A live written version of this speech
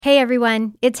Hey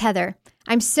everyone, it's Heather.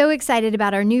 I'm so excited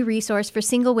about our new resource for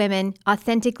single women,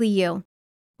 Authentically You.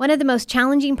 One of the most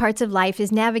challenging parts of life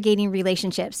is navigating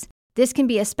relationships. This can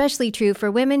be especially true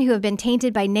for women who have been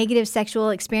tainted by negative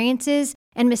sexual experiences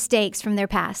and mistakes from their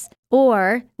past,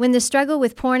 or when the struggle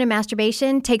with porn and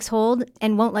masturbation takes hold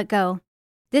and won't let go.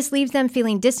 This leaves them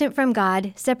feeling distant from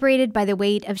God, separated by the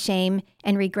weight of shame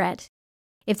and regret.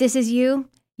 If this is you,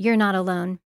 you're not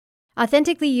alone.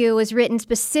 Authentically You was written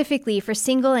specifically for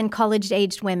single and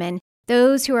college-aged women,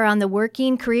 those who are on the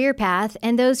working career path,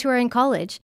 and those who are in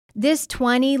college. This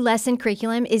 20-lesson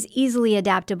curriculum is easily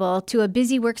adaptable to a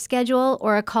busy work schedule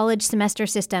or a college semester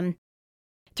system.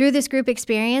 Through this group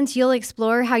experience, you'll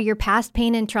explore how your past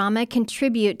pain and trauma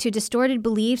contribute to distorted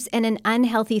beliefs and an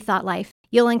unhealthy thought life.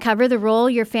 You'll uncover the role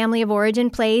your family of origin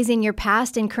plays in your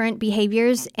past and current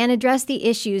behaviors and address the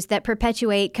issues that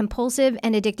perpetuate compulsive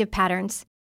and addictive patterns.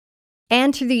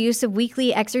 And through the use of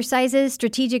weekly exercises,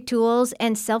 strategic tools,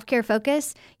 and self-care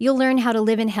focus, you'll learn how to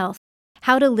live in health,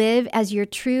 how to live as your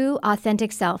true,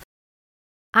 authentic self.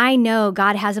 I know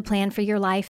God has a plan for your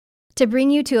life to bring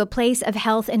you to a place of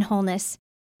health and wholeness.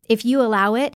 If you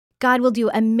allow it, God will do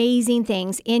amazing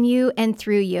things in you and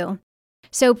through you.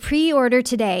 So pre-order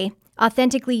today,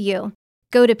 Authentically You.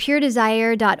 Go to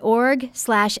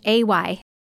puredesire.org/AY.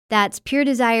 That's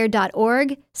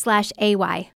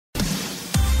puredesire.org/AY.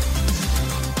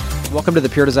 Welcome to the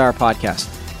Pure Desire Podcast,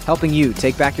 helping you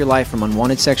take back your life from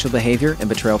unwanted sexual behavior and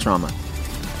betrayal trauma.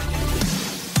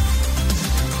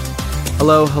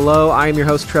 Hello, I am your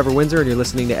host, Trevor Windsor, and you're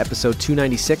listening to episode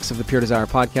 296 of the Pure Desire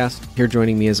Podcast. Here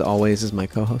joining me as always is my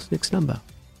co-host, Nick Stumbo.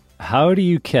 How do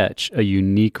you catch a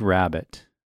unique rabbit?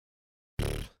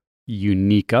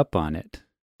 Unique up on it.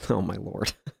 Oh my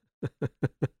Lord.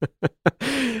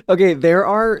 Okay, there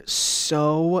are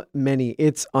so many.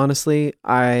 It's honestly,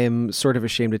 I'm sort of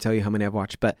ashamed to tell you how many I've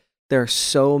watched, but there are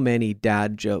so many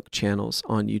dad joke channels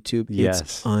on YouTube. Yes.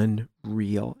 It's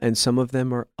unreal. And some of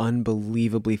them are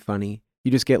unbelievably funny.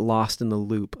 You just get lost in the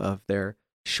loop of their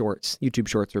shorts. YouTube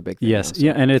shorts are a big thing. Yes. Now, so.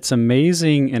 Yeah. And it's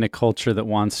amazing in a culture that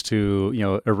wants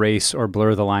to, erase or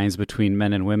blur the lines between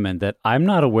men and women that I'm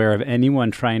not aware of anyone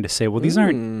trying to say, well, these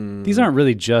aren't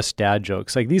really just dad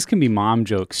jokes. Like these can be mom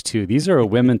jokes too. These are a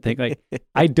women thing. Like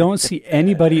I don't see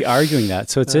anybody arguing that.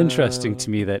 So it's interesting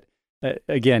to me that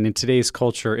again, in today's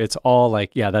culture, it's all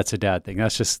like, yeah, that's a dad thing.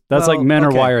 That's like men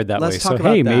are wired that way. So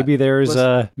hey, maybe there's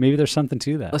something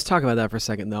to that. Let's talk about that for a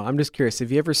second, though. I'm just curious.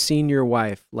 Have you ever seen your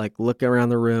wife like look around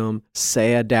the room,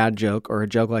 say a dad joke or a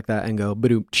joke like that, and go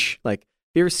ba-doom-tsh? Like, have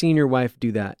you ever seen your wife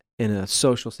do that in a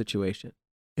social situation?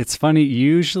 It's funny.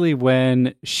 Usually,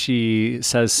 when she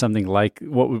says something like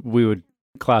what we would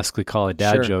classically call a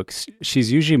dad joke,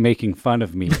 she's usually making fun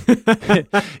of me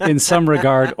in some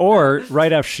regard, or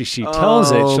right after she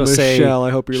tells it, she'll say,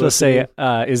 I hope you're listening.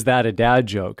 is that a dad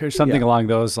joke or something along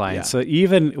those lines? Yeah. So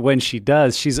even when she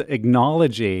does, she's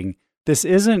acknowledging this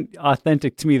isn't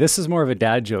authentic to me. This is more of a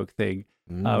dad joke thing,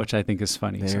 which I think is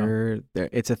funny.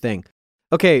 It's a thing.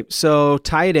 Okay, so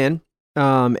tie it in.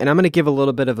 And I'm going to give a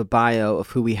little bit of a bio of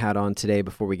who we had on today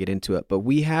before we get into it. But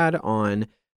we had on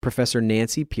Professor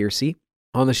Nancy Pearcey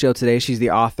on the show today. She's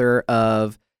the author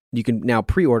of, you can now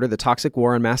pre-order, The Toxic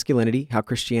War on Masculinity, How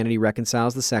Christianity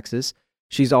Reconciles the Sexes.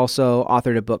 She's also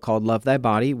authored a book called Love Thy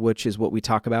Body, which is what we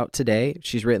talk about today.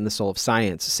 She's written The Soul of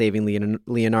Science, Saving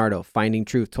Leonardo, Finding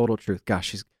Truth, Total Truth.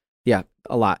 Gosh, a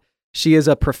lot. She is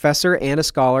a professor and a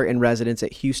scholar in residence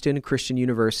at Houston Christian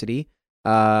University.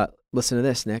 Listen to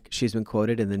this, Nick. She's been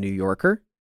quoted in The New Yorker,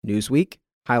 Newsweek,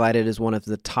 highlighted as one of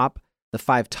the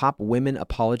 5 top women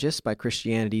apologists by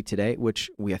Christianity Today,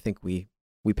 which I think we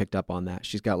picked up on that.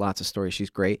 She's got lots of stories. She's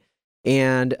great.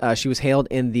 And she was hailed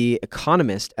in The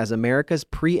Economist as America's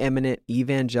preeminent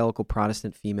evangelical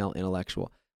Protestant female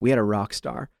intellectual. We had a rock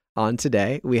star on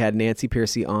today. We had Nancy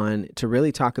Pearcey on to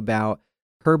really talk about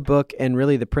her book and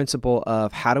really the principle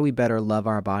of how do we better love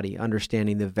our body,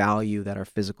 understanding the value that our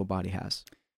physical body has.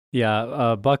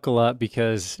 Yeah, buckle up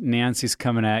because Nancy's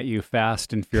coming at you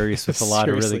fast and furious with a lot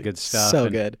of really good stuff. So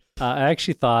good. I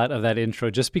actually thought of that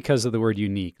intro just because of the word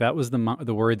unique. That was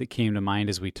the word that came to mind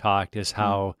as we talked, is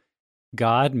how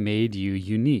God made you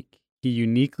unique. He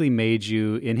uniquely made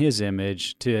you in his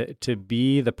image to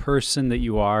be the person that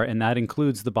you are, and that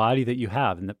includes the body that you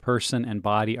have, and the person and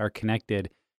body are connected.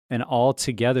 And all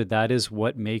together, that is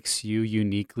what makes you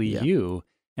uniquely you.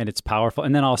 And it's powerful.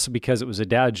 And then also because it was a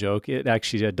dad joke, it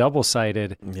actually a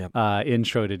double-sided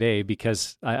intro today,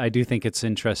 because I do think it's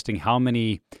interesting how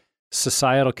many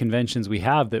societal conventions we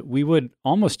have that we would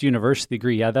almost universally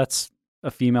agree, yeah, that's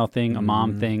a female thing, a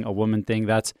mom thing, a woman thing.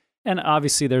 And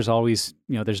obviously there's always,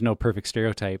 there's no perfect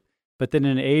stereotype. But then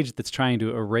in an age that's trying to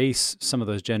erase some of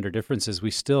those gender differences, we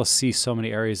still see so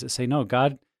many areas that say, no,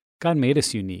 God made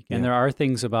us unique. And there are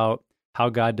things about how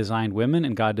God designed women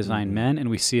and God designed men, and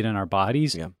we see it in our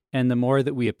bodies. Yeah. And the more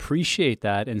that we appreciate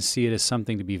that and see it as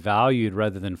something to be valued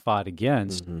rather than fought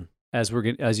against, as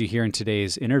you hear in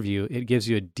today's interview, it gives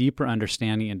you a deeper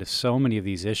understanding into so many of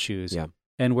these issues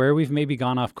and where we've maybe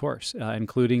gone off course,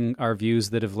 including our views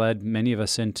that have led many of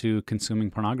us into consuming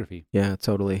pornography. Yeah,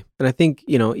 totally. And I think,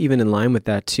 even in line with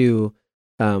that too,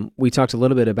 we talked a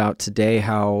little bit about today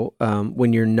how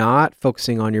when you're not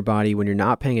focusing on your body, when you're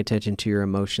not paying attention to your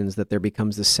emotions, that there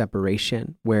becomes this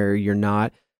separation where you're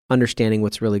not understanding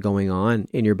what's really going on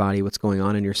in your body, what's going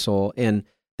on in your soul. And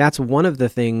that's one of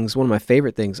my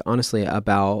favorite things, honestly,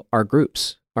 about our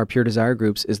groups, our Pure Desire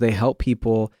groups, is they help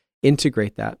people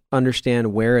integrate that,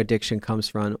 understand where addiction comes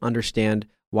from, understand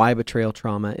why betrayal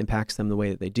trauma impacts them the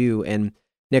way that they do. And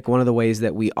Nick, one of the ways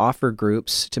that we offer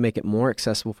groups to make it more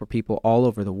accessible for people all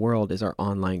over the world is our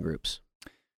online groups.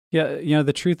 Yeah,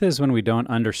 the truth is when we don't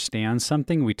understand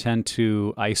something, we tend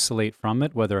to isolate from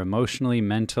it, whether emotionally,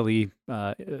 mentally,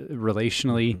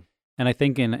 relationally. And I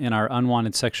think in our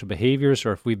unwanted sexual behaviors,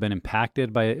 or if we've been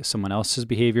impacted by someone else's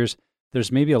behaviors,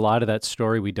 there's maybe a lot of that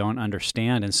story we don't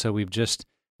understand. And so we've just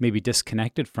maybe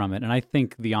disconnected from it. And I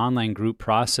think the online group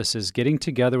process is getting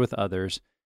together with others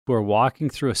who are walking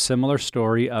through a similar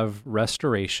story of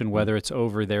restoration, whether it's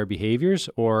over their behaviors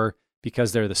or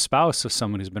because they're the spouse of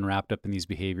someone who's been wrapped up in these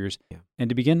behaviors, and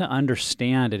to begin to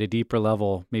understand at a deeper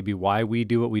level maybe why we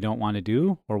do what we don't want to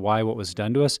do or why what was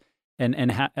done to us.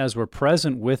 And as we're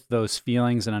present with those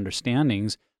feelings and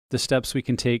understandings, the steps we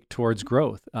can take towards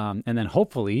growth. And then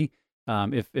hopefully,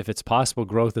 if it's possible,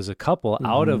 growth as a couple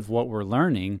out of what we're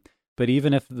learning. But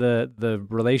even if the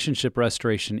relationship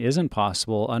restoration isn't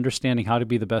possible, understanding how to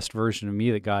be the best version of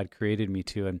me that God created me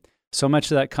to. And so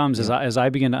much of that comes as I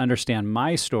begin to understand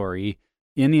my story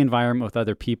in the environment with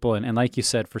other people. And like you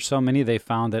said, for so many, they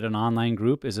found that an online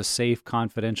group is a safe,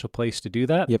 confidential place to do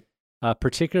that. Yep.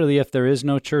 Particularly if there is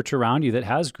no church around you that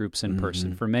has groups in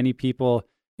person. For many people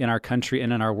in our country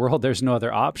and in our world, there's no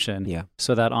other option. Yeah.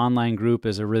 So that online group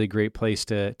is a really great place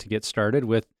to get started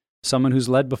with someone who's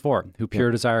led before, who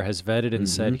Pure Desire has vetted and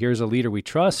said, here's a leader we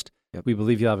trust. We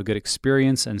believe you'll have a good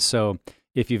experience. And so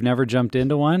if you've never jumped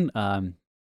into one,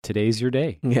 today's your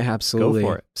day. Yeah, absolutely. Go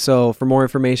for it. So for more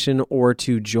information or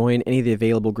to join any of the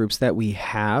available groups that we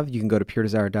have, you can go to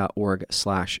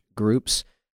puredesire.org/groups.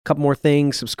 A couple more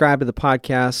things. Subscribe to the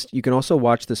podcast. You can also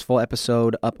watch this full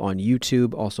episode up on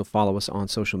YouTube. Also follow us on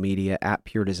social media at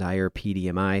Pure Desire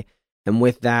PDMI. And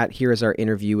with that, here is our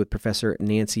interview with Professor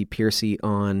Nancy Pearcey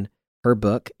on her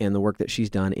book and the work that she's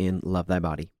done in Love Thy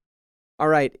Body. All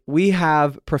right, we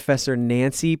have Professor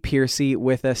Nancy Pearcey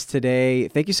with us today.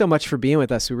 Thank you so much for being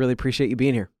with us. We really appreciate you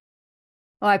being here.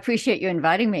 Well, I appreciate you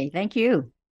inviting me. Thank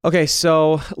you. Okay,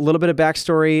 so a little bit of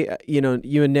backstory.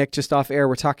 You and Nick, just off air,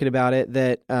 we're talking about it,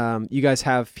 that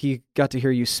he got to hear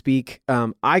you speak.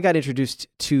 I got introduced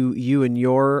to you and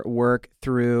your work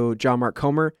through John Mark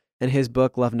Comer and his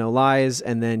book, Love No Lies,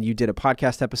 and then you did a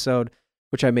podcast episode,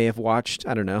 which I may have watched,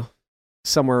 I don't know,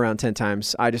 somewhere around 10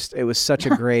 times. It was such a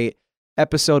great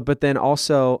episode, but then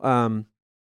also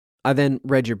I then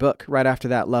read your book right after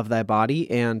that, Love Thy Body,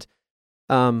 and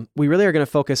we really are going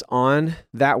to focus on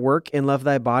that work in Love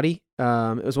Thy Body.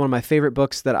 It was one of my favorite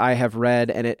books that I have read,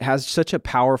 and it has such a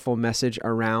powerful message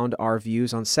around our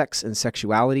views on sex and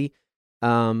sexuality,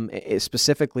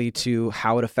 specifically to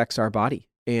how it affects our body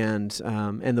and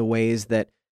the ways that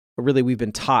really we've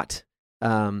been taught,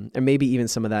 and maybe even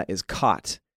some of that is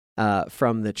caught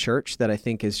from the church, that I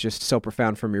think is just so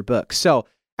profound from your book. So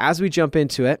as we jump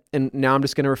into it, and now I'm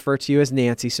just going to refer to you as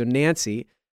Nancy. So Nancy,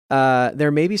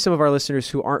 there may be some of our listeners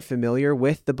who aren't familiar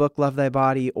with the book Love Thy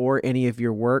Body or any of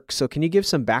your work. So can you give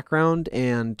some background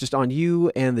and just on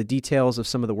you and the details of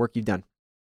some of the work you've done?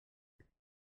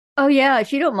 Oh yeah,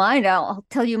 if you don't mind, I'll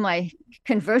tell you my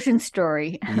conversion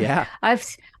story. Yeah.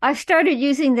 I've started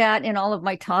using that in all of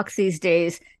my talks these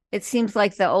days. It seems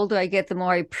like the older I get, the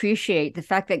more I appreciate the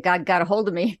fact that God got a hold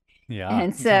of me. Yeah.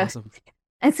 And so, awesome.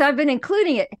 And so I've been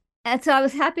including it. And so I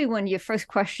was happy when your first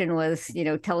question was,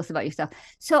 tell us about yourself.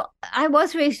 So I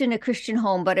was raised in a Christian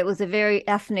home, but it was a very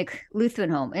ethnic Lutheran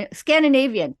home,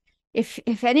 Scandinavian.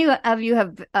 If any of you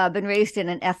have been raised in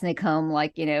an ethnic home,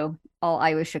 like, all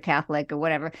Irish or Catholic or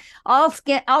whatever, all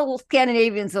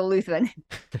Scandinavians are Lutheran.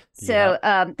 So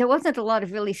there wasn't a lot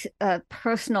of really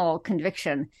personal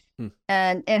conviction.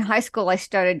 And in high school, I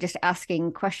started just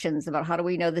asking questions about how do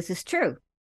we know this is true?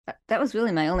 That was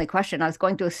really my only question. I was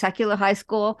going to a secular high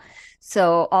school,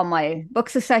 so all my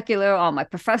books are secular, all my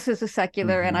professors are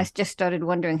secular, and I just started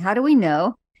wondering, how do we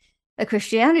know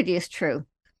Christianity is true?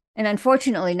 And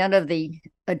unfortunately, none of the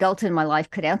adults in my life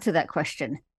could answer that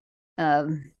question.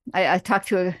 I talked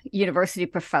to a university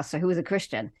professor who was a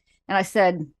Christian, and I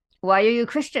said, "Why are you a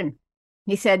Christian?"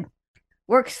 He said,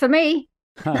 "Works for me."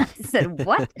 I said,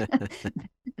 "What?"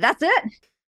 That's it.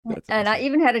 That's And awesome. I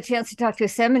even had a chance to talk to a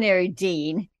seminary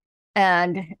dean,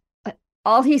 and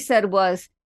all he said was,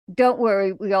 "Don't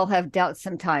worry, we all have doubts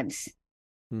sometimes,"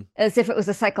 as if it was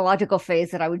a psychological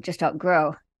phase that I would just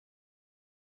outgrow.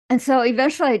 And so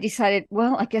eventually I decided,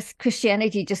 well, I guess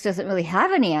Christianity just doesn't really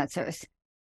have any answers.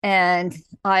 And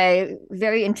I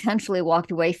very intentionally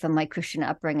walked away from my Christian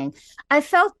upbringing. I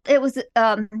felt it was,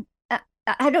 I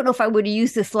don't know if I would have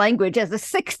used this language as a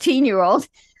 16-year-old.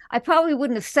 I probably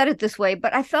wouldn't have said it this way,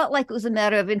 but I felt like it was a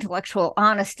matter of intellectual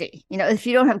honesty. You know, if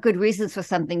you don't have good reasons for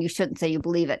something, you shouldn't say you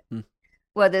believe it,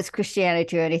 whether it's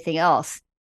Christianity or anything else.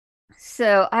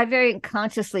 So I very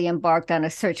consciously embarked on a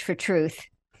search for truth.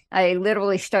 I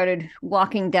literally started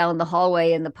walking down the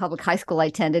hallway in the public high school I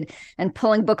attended and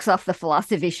pulling books off the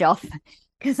philosophy shelf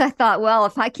because I thought, well,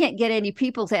 if I can't get any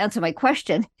people to answer my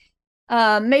question,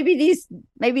 maybe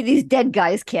these dead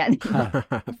guys can.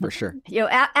 For sure. You know,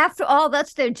 after all,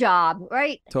 that's their job,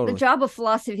 right? Totally. The job of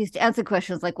philosophy is to answer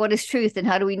questions like, what is truth and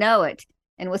how do we know it?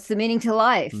 And what's the meaning to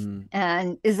life?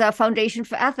 And is there a foundation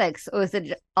for ethics, or is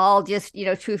it all just, you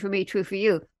know, true for me, true for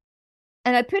you?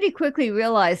 And I pretty quickly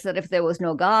realized that if there was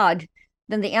no God,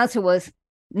 then the answer was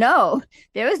no,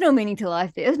 there is no meaning to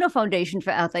life. There is no foundation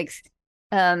for ethics.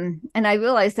 And I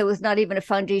realized there was not even a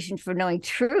foundation for knowing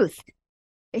truth.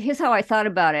 Here's how I thought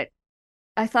about it.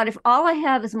 I thought, if all I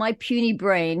have is my puny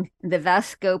brain, the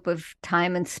vast scope of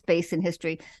time and space and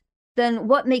history, then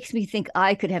what makes me think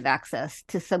I could have access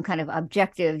to some kind of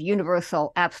objective,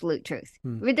 universal, absolute truth?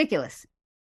 Ridiculous.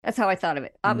 That's how I thought of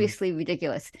it. Obviously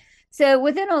ridiculous. So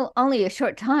within only a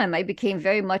short time, I became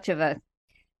very much of I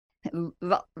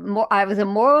was a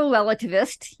moral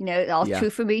relativist, you know, all true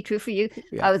for me, true for you.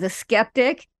 Yeah. I was a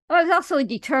skeptic. I was also a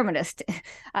determinist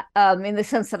in the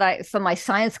sense that from my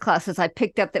science classes, I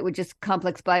picked up that were just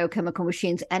complex biochemical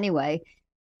machines anyway.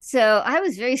 So I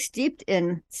was very steeped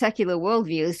in secular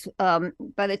worldviews.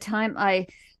 By the time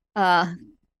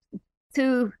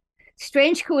through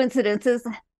strange coincidences,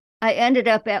 I ended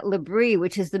up at L'Abri,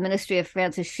 which is the ministry of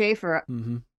Francis Schaeffer.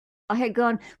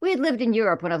 We had lived in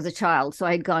Europe when I was a child, so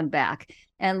I had gone back.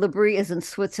 And L'Abri is in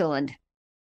Switzerland.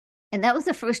 And that was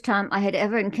the first time I had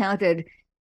ever encountered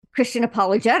Christian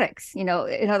apologetics. You know,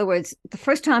 in other words, the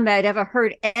first time I had ever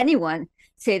heard anyone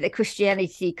say that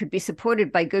Christianity could be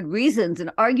supported by good reasons and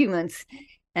arguments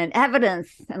and evidence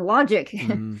and logic.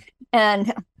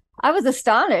 And I was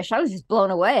astonished. I was just blown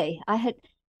away. I had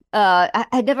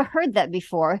never heard that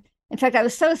before. In fact, I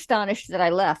was so astonished that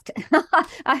I left.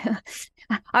 I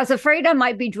was afraid I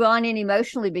might be drawn in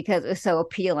emotionally because it was so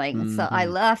appealing. So I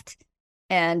left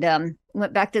and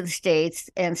went back to the States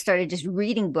and started just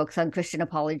reading books on Christian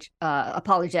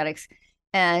apologetics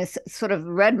and sort of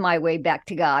read my way back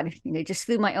to God, you know, just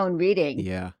through my own reading.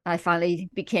 Yeah. I finally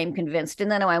became convinced.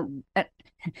 And then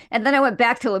I went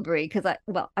back to L'Abri because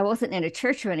I wasn't in a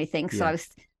church or anything. So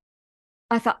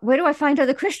I thought, where do I find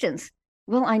other Christians?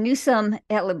 Well, I knew some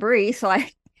at L'Abri, so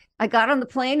I got on the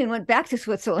plane and went back to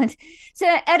Switzerland. So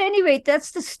at any rate,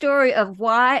 that's the story of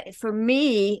why, for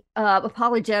me,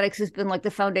 apologetics has been like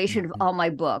the foundation of all my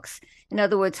books. In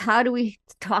other words, how do we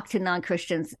talk to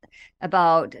non-Christians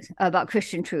about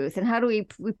Christian truth? And how do we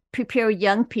prepare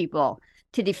young people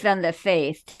to defend their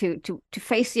faith, to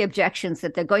face the objections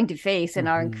that they're going to face in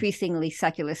our increasingly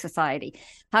secular society?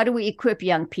 How do we equip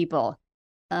young people?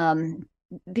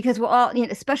 Because we're all, you know,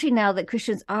 especially now that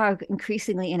Christians are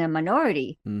increasingly in a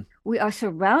minority, we are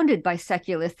surrounded by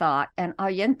secular thought, and our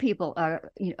young people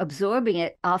are, you know, absorbing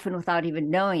it often without even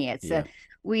knowing it. So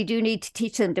we do need to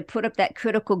teach them to put up that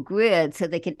critical grid so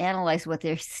they can analyze what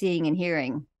they're seeing and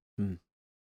hearing.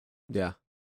 Yeah.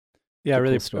 Yeah, I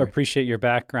really appreciate your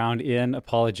background in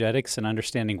apologetics and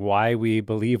understanding why we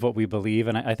believe what we believe.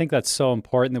 And I think that's so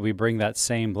important that we bring that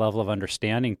same level of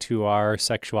understanding to our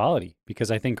sexuality,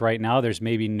 because I think right now there's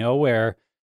maybe nowhere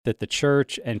that the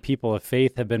church and people of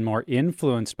faith have been more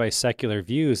influenced by secular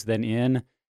views than in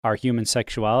our human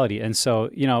sexuality. And so,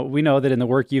 you know, we know that in the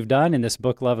work you've done in this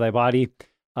book, Love Thy Body,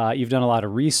 you've done a lot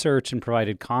of research and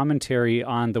provided commentary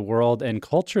on the world and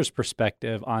culture's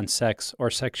perspective on sex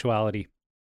or sexuality.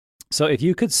 So if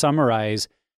you could summarize,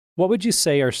 what would you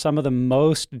say are some of the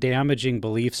most damaging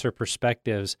beliefs or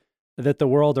perspectives that the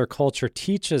world or culture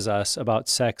teaches us about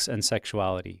sex and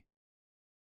sexuality?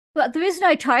 Well, the reason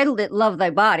I titled it Love Thy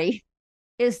Body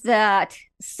is that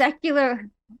secular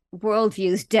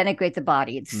worldviews denigrate the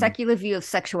body. The secular view of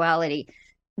sexuality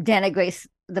denigrates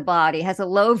the body, has a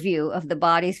low view of the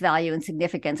body's value and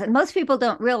significance. And most people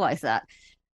don't realize that.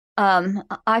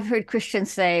 I've heard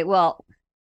Christians say, well,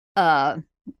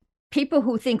 people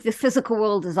who think the physical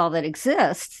world is all that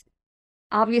exists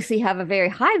obviously have a very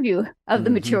high view of the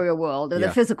material world or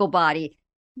the physical body,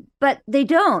 but they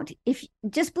don't. If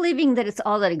just believing that it's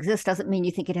all that exists doesn't mean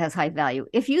you think it has high value.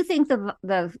 If you think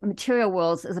the material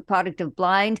world is a product of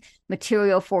blind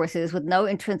material forces with no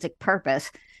intrinsic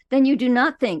purpose, then you do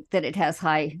not think that it has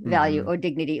high value or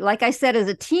dignity. Like I said, as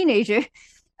a teenager,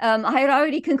 I had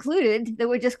already concluded that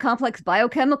we're just complex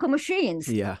biochemical machines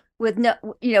with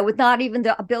with not even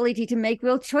the ability to make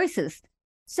real choices.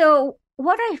 So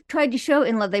what I've tried to show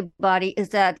in Love Thy Body is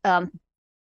that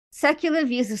secular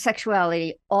views of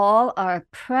sexuality all are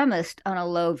premised on a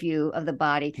low view of the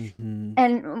body.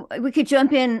 And we could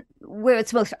jump in where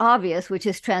it's most obvious, which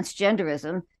is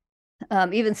transgenderism.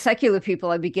 Even secular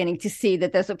people are beginning to see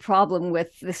that there's a problem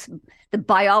with the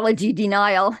biology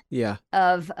denial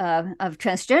of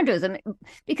transgenderism,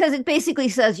 because it basically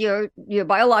says your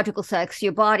biological sex,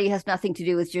 your body has nothing to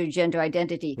do with your gender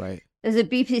identity. Right. There's a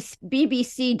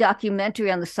BBC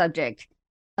documentary on the subject,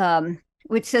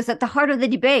 which says at the heart of the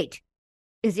debate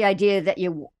is the idea that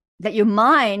your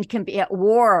mind can be at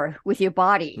war with your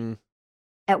body,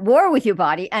 at war with your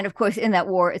body, and of course in that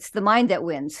war it's the mind that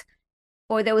wins.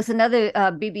 Or there was another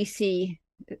BBC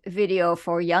video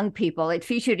for young people. It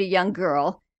featured a young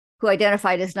girl who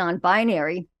identified as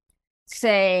non-binary,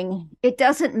 saying, it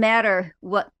doesn't matter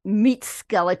what meat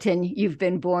skeleton you've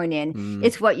been born in.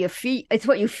 It's what you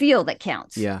feel that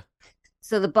counts. Yeah.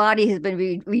 So the body has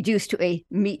been reduced to a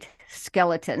meat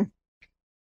skeleton.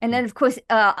 And then, of course,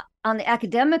 on the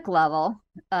academic level,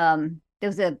 I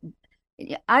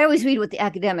always read what the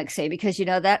academics say, because,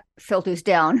 that filters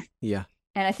down. Yeah.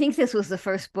 And I think this was the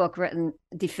first book written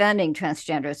defending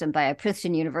transgenderism by a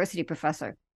Princeton University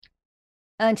professor.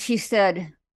 And she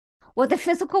said, what the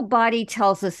physical body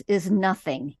tells us is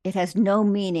nothing. It has no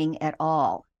meaning at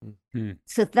all.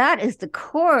 So that is the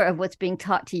core of what's being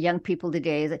taught to young people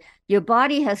today, is that your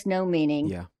body has no meaning.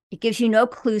 Yeah. It gives you no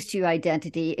clues to your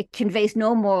identity. It conveys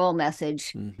no moral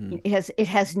message. It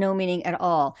has no meaning at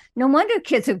all. No wonder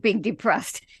kids are being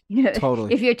depressed.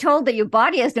 Totally. If you're told that your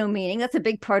body has no meaning, that's a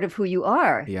big part of who you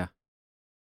are. Yeah.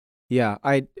 Yeah.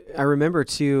 I remember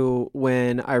too,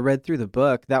 when I read through the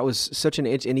book, that was such an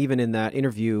itch. And even in that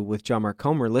interview with John Mark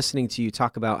Comer, listening to you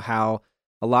talk about how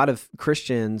a lot of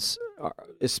Christians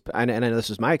and I know this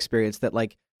was my experience, that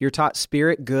like you're taught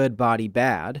spirit good, body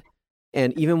bad.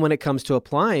 And even when it comes to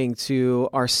applying to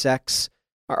our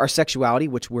sexuality,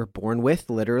 which we're born with,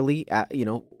 literally,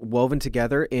 woven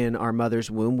together in our mother's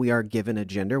womb, we are given a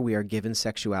gender, we are given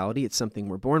sexuality. It's something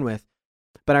we're born with.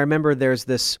 But I remember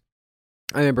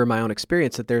in my own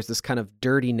experience that there's this kind of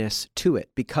dirtiness to it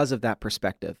because of that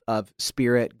perspective of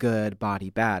spirit good, body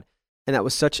bad. And that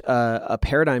was such a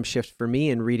paradigm shift for me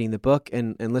in reading the book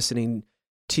and listening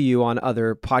to you on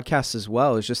other podcasts as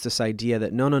well, is just this idea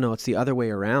that no, it's the other way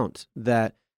around,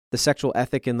 that the sexual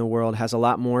ethic in the world has a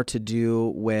lot more to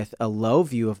do with a low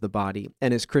view of the body.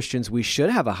 And as Christians, we should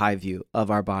have a high view of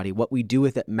our body. What we do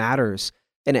with it matters,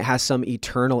 and it has some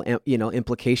eternal,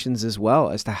 implications as well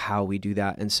as to how we do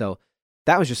that. And so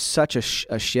that was just such a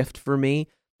shift for me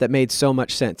that made so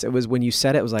much sense. It was when you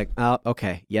said it, it was like, oh,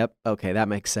 okay, yep, okay, that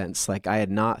makes sense. Like I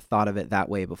had not thought of it that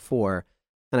way before.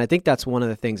 And I think that's one of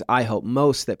the things I hope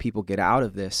most that people get out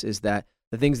of this, is that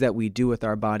the things that we do with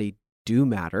our body do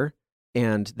matter.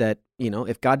 And that,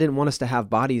 if God didn't want us to have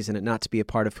bodies and it not to be a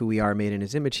part of who we are, made in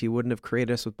his image, he wouldn't have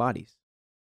created us with bodies.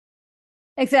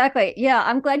 Exactly. Yeah,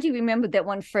 I'm glad you remembered that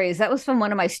one phrase. That was from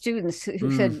one of my students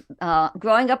who said,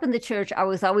 growing up in the church, I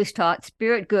was always taught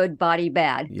spirit good, body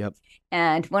bad. Yep.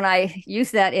 And when I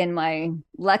use that in my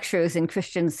lectures in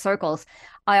Christian circles,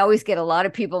 I always get a lot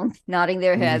of people nodding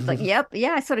their heads like, yep,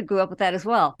 yeah, I sort of grew up with that as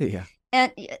well. Yeah.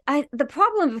 And the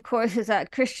problem, of course, is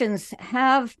that Christians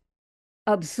have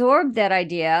absorbed that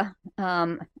idea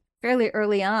fairly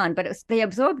early on, but they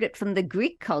absorbed it from the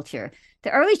Greek culture.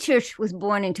 The early church was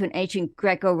born into an ancient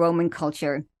Greco-Roman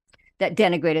culture that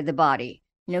denigrated the body.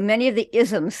 Many of the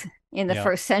isms in the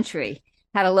first century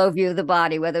had a low view of the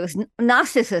body, whether it was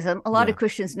Gnosticism. A lot of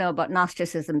Christians know about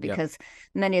Gnosticism because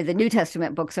many of the New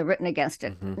Testament books are written against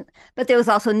it. But there was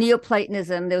also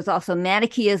Neoplatonism. There was also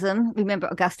Manichaeism. Remember,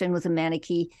 Augustine was a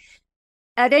Manichae.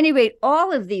 At any rate,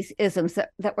 all of these isms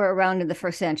that were around in the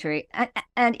first century,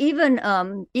 and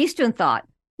even Eastern thought,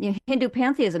 Hindu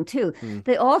pantheism too,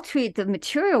 they all treat the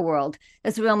material world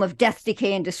as a realm of death,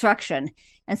 decay, and destruction.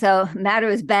 And so matter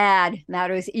is bad,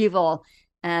 matter is evil.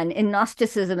 And in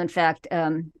Gnosticism, in fact,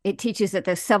 it teaches that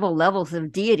there's several levels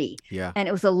of deity. Yeah. And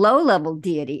it was a low-level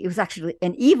deity. It was actually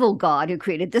an evil god who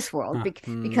created this world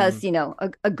because,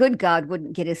 a good god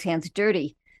wouldn't get his hands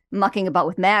dirty mucking about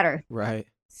with matter. Right.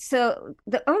 So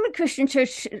the early Christian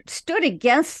church stood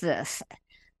against this.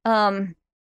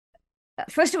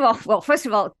 First of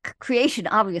all, creation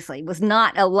obviously was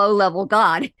not a low-level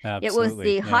God. Absolutely. It was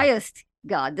the highest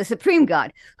God, the supreme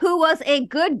God, who was a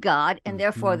good God, and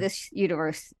therefore this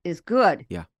universe is good.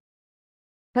 Yeah.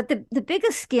 But the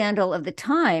biggest scandal of the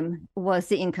time was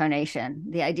the incarnation,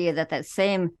 the idea that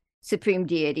same supreme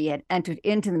deity had entered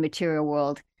into the material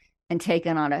world and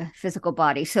taken on a physical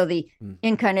body. So the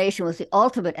incarnation was the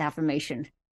ultimate affirmation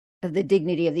of the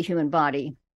dignity of the human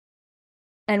body.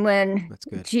 And when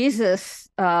Jesus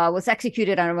was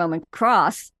executed on a Roman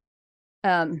cross,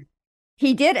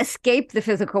 he did escape the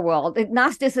physical world.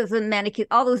 Gnosticism, Manichaeism,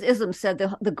 all those isms said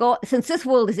the goal, since this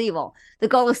world is evil, the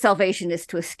goal of salvation is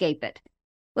to escape it.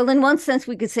 Well, in one sense,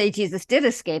 we could say Jesus did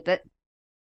escape it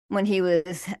when he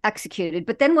was executed.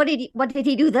 But then what did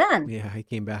he do then? Yeah, he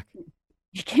came back.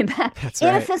 He came back That's in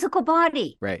right. a physical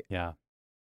body. Right. Yeah.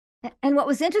 And what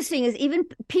was interesting is even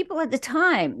people at the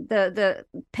time,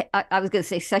 I was going to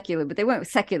say secular, but they weren't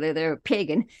secular, they were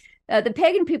pagan. The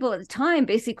pagan people at the time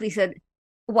basically said,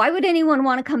 why would anyone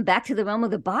want to come back to the realm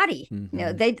of the body?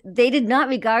 Mm-hmm. They did not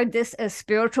regard this as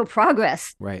spiritual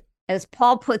progress. Right. As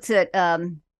Paul puts it,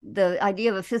 the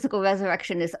idea of a physical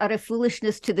resurrection is utter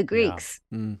foolishness to the Greeks.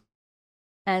 Yeah.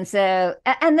 And so,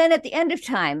 and then at the end of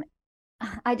time,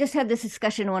 I just had this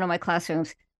discussion in one of my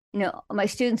classrooms. My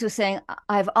students were saying,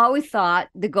 I've always thought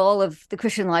the goal of the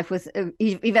Christian life was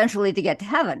eventually to get to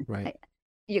heaven. Right.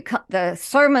 The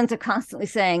sermons are constantly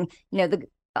saying,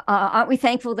 aren't we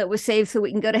thankful that we're saved so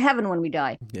we can go to heaven when we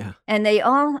die? Yeah. And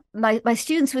my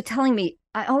students were telling me,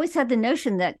 I always had the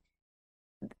notion that,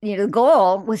 the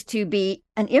goal was to be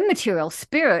an immaterial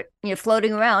spirit,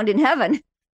 floating around in heaven.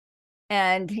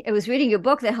 And it was reading your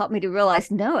book that helped me to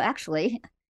realize, no, actually,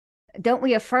 don't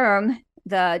we affirm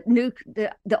the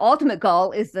ultimate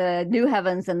goal is the new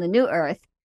heavens and the new earth,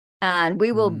 and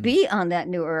we will be on that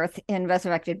new earth in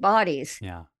resurrected bodies.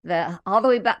 Yeah. All the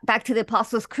way back to the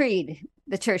Apostles' Creed,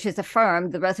 the church has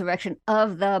affirmed the resurrection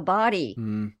of the body.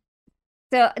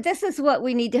 So this is what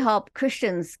we need to help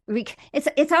Christians.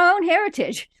 It's our own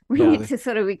heritage. We need to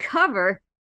sort of recover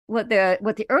what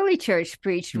the early church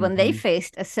preached when they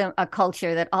faced a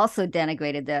culture that also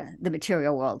denigrated the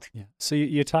material world. Yeah. So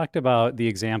you talked about the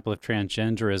example of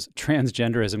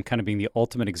transgenderism kind of being the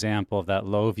ultimate example of that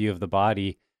low view of the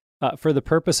body. For the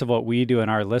purpose of what we do and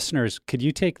our listeners, could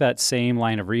you take that same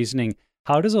line of reasoning?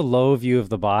 How does a low view of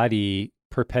the body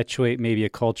perpetuate maybe a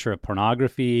culture of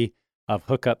pornography, of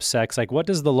hookup sex? Like, what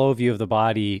does the low view of the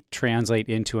body translate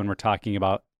into when we're talking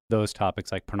about those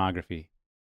topics like pornography?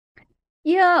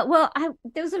 Yeah, well,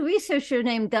 there was a researcher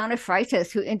named Donna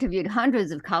Freitas who interviewed hundreds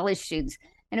of college students,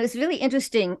 and it was really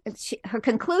interesting. Her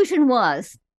conclusion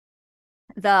was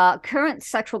the current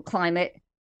sexual climate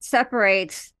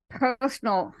separates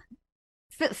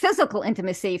physical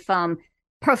intimacy from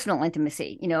personal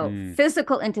intimacy,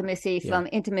 physical intimacy from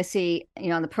intimacy,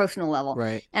 on the personal level.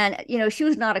 Right. And, she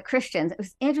was not a Christian. It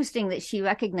was interesting that she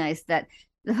recognized that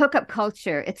the hookup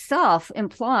culture itself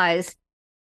implies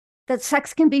that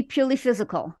sex can be purely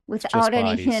physical without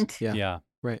any hint. Yeah.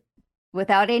 Right.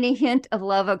 Without any hint of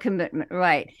love or commitment.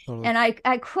 Right. Totally. And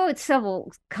I quote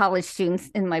several college students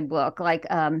in my book, like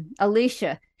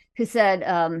Alicia, who said,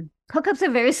 hookups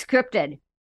are very scripted.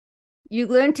 You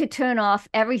learn to turn off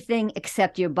everything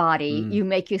except your body. You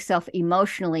make yourself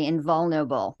emotionally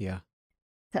invulnerable. Yeah.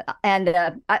 And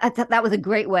I thought that was a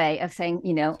great way of saying,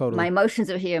 Totally. My emotions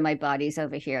are here, my body's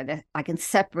over here. That I can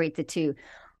separate the two.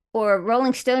 Or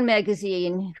Rolling Stone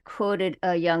magazine quoted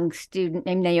a young student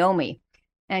named Naomi.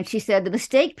 And she said, the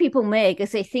mistake people make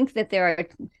is they think that there are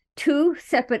two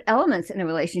separate elements in a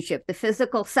relationship, the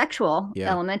physical, sexual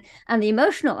element and the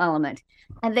emotional element.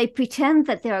 And they pretend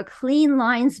that there are clean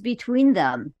lines between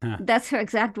them. That's her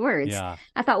exact words. Yeah.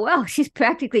 I thought, well, she's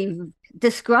practically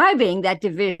describing that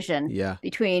division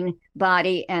between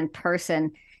body and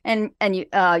person. And then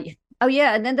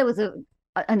there was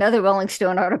another Rolling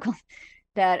Stone article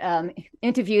that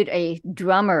interviewed a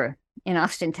drummer in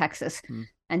Austin, Texas.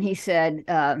 And he said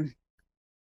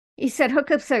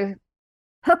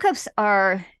hookups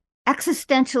are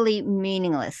existentially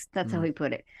meaningless. That's how he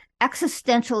put it.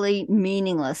 Existentially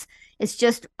meaningless. It's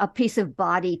just a piece of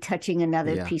body touching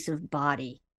another piece of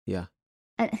body. Yeah.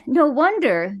 And no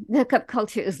wonder the hookup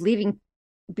culture is leaving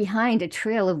behind a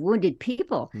trail of wounded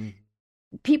people.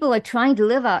 people are trying to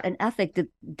live out an ethic that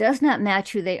does not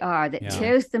match who they are, that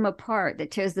tears them apart,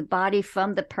 that tears the body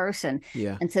from the person,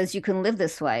 and says you can live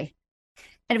this way.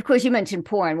 And of course, you mentioned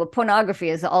porn. Well, pornography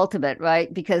is the ultimate,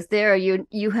 right? Because there you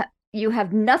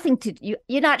have nothing to,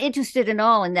 you're not interested at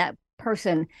all in that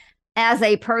person as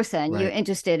a person. Right. You're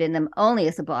interested in them only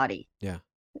as a body. Yeah.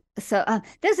 So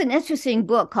there's an interesting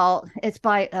book it's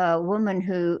by a woman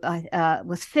who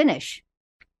was Finnish.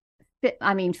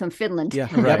 I mean, from Finland. Yeah,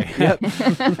 right. Yep.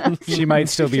 She might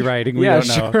still be writing. We don't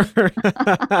know. Sure.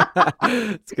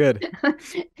 It's good.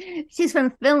 She's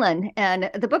from Finland, and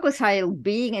the book was titled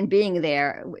 "Being and Being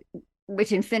There,"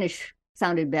 which in Finnish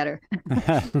sounded better.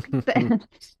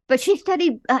 but she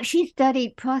studied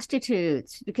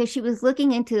prostitutes because she was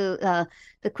looking into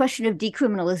the question of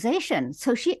decriminalization.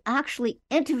 So she actually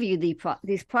interviewed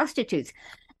these prostitutes,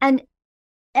 and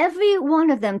every one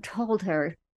of them told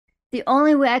her, the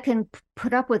only way I can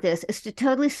put up with this is to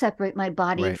totally separate my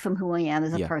body from who I am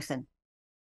as a person.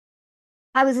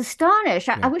 I was astonished.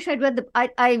 I wish I'd read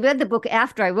I read the book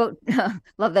after I wrote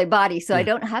Love Thy Body, so I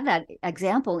don't have that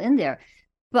example in there.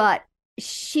 But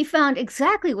she found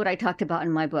exactly what I talked about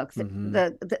in my book.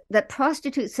 That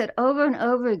prostitutes said over and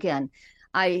over again,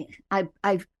 I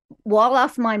wall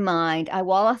off my mind, I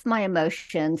wall off my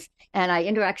emotions, and I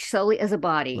interact solely as a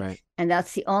body. Right. And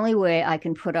that's the only way I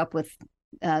can put up with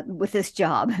this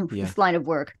job, this line of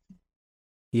work.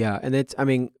 Yeah.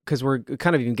 And because we're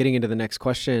kind of even getting into the next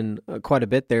question quite a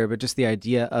bit there, but just the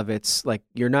idea of it's like,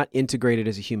 you're not integrated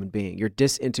as a human being. You're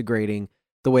disintegrating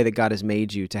the way that God has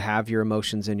made you to have your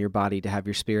emotions in your body, to have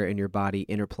your spirit in your body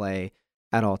interplay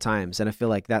at all times. And I feel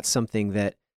like that's something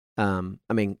that,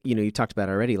 you talked about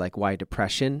already, like why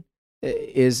depression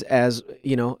is as,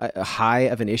 a high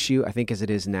of an issue, I think, as it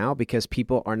is now, because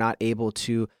people are not able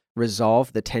to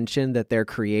resolve the tension that they're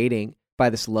creating by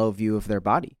this low view of their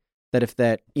body.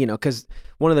 Because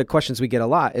one of the questions we get a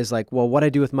lot is like, well, what I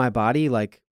do with my body,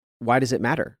 like, why does it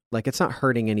matter? Like, it's not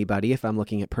hurting anybody if I'm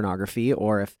looking at pornography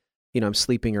or if, I'm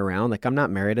sleeping around. Like, I'm not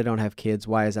married. I don't have kids.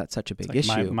 Why is that such a big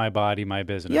issue? My body, my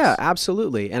business. Yeah,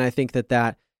 absolutely. And I think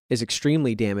that is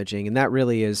extremely damaging. And that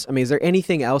really is, is there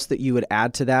anything else that you would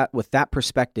add to that with that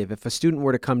perspective? If a student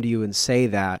were to come to you and say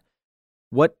that,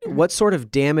 what sort of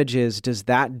damages does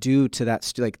that do to that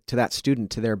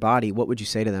student, to their body? What would you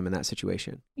say to them in that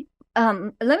situation?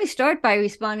 Let me start by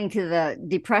responding to the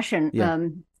depression. Yeah.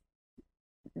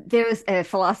 There was a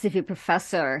philosophy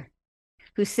professor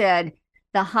who said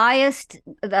the highest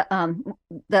number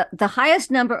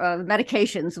of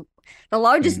medications, the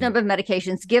largest number of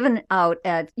medications given out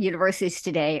at universities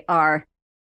today are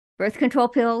birth control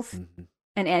pills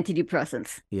and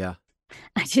antidepressants. Yeah.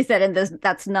 She said, and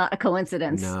that's not a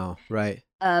coincidence. No, right.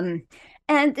 And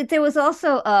there was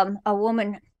also a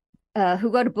woman who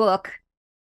wrote a book.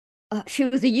 She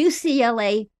was a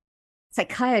UCLA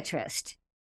psychiatrist.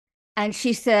 And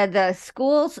she said the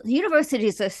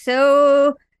universities are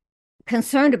so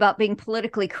concerned about being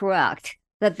politically correct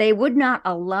that they would not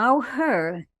allow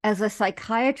her as a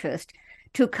psychiatrist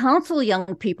to counsel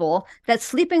young people that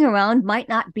sleeping around might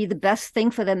not be the best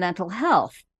thing for their mental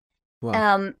health.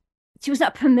 Wow. She was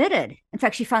not permitted. In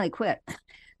fact, she finally quit.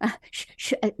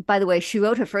 By the way, she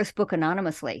wrote her first book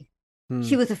anonymously.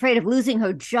 She was afraid of losing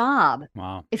her job.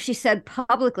 Wow. If she said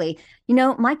publicly,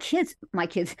 my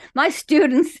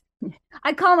students,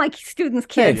 I call my students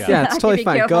kids. Yeah, it's totally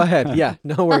fine. Careful. Go ahead. Yeah,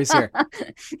 no worries here.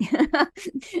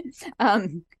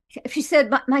 If she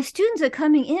said, my students are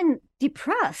coming in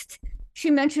depressed. She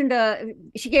mentioned,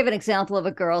 she gave an example of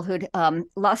a girl who'd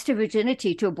lost her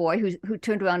virginity to a boy who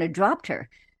turned around and dropped her.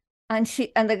 And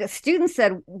the student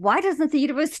said, why doesn't the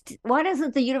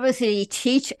university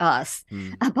teach us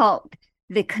about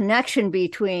the connection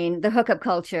between the hookup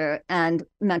culture and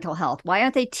mental health? Why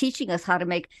aren't they teaching us how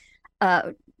to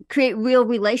create real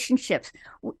relationships?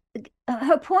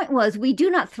 Her point was, we do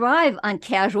not thrive on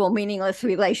casual, meaningless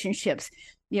relationships.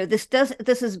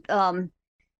 It's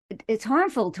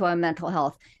harmful to our mental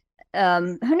health.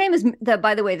 Her name is,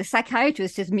 by the way, the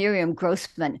psychiatrist is Miriam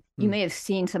Grossman. You may have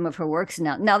seen some of her works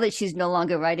now that she's no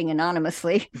longer writing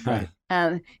anonymously. Right.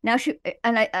 Now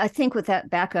I think with that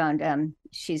background,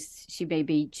 she may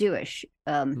be Jewish,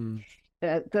 Grossman.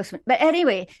 But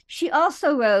anyway, she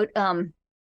also wrote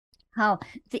how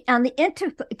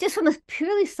just from a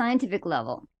purely scientific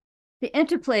level, the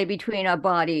interplay between our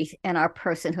bodies and our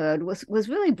personhood was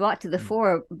really brought to the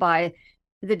fore by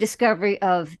the discovery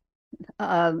of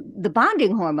the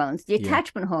bonding hormones, the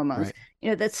attachment hormones.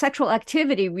 Right. That sexual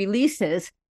activity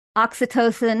releases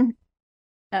oxytocin,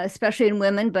 especially in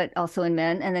women, but also in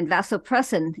men, and then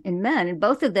vasopressin in men. And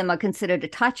both of them are considered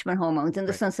attachment hormones in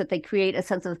the sense that they create a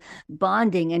sense of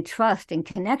bonding and trust and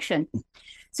connection.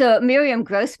 So Miriam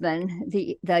Grossman,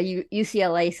 the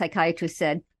UCLA psychiatrist,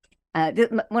 said,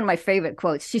 one of my favorite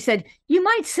quotes, she said, "You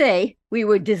might say we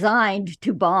were designed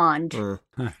to bond."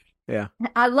 Yeah.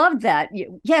 I loved that.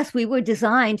 Yes, we were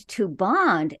designed to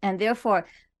bond, and therefore,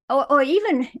 or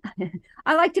even,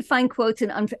 I like to find quotes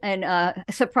in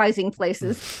surprising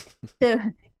places. So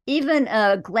even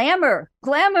Glamour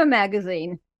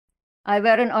magazine, I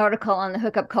read an article on the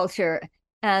hookup culture,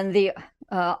 and the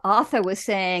author was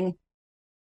saying,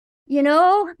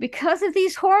 because of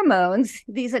these hormones,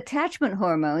 these attachment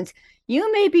hormones,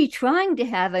 you may be trying to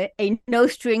have a no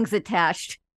strings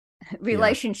attached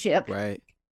relationship. Yeah, right.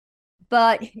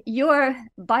 But your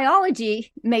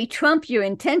biology may trump your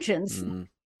intentions.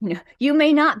 You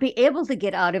may not be able to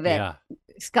get out of it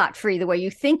scot-free the way you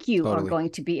think you are going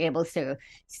to be able to.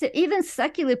 So even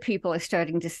secular people are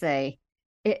starting to say,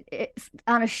 it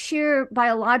on a sheer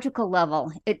biological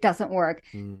level, it doesn't work.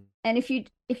 And if you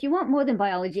want more than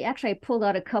biology, actually, I pulled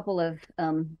out a couple of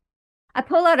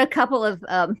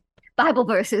Bible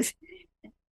verses,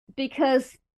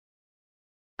 because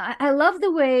I love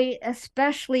the way,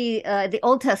 especially the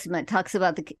Old Testament talks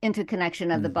about the interconnection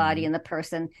of the body and the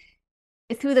person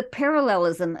through the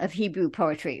parallelism of Hebrew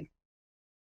poetry.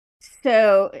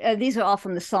 So these are all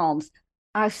from the Psalms.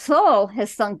 Our soul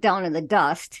has sunk down in the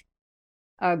dust.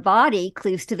 Our body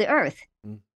cleaves to the earth.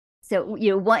 So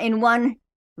in one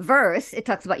verse, it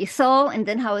talks about your soul and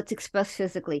then how it's expressed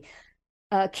physically.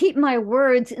 Keep my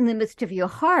words in the midst of your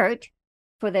heart,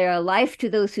 for they are life to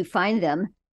those who find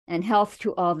them and health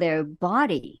to all their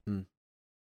body.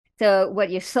 So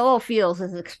what your soul feels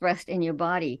is expressed in your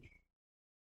body.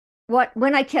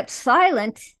 When I kept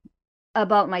silent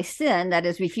about my sin, that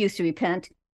is, refused to repent,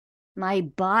 my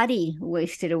body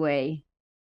wasted away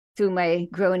through my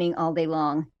groaning all day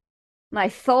long. My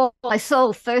soul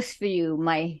thirsts for you,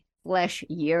 my flesh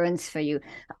yearns for you.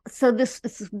 So this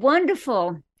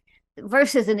wonderful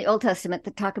verses in the Old Testament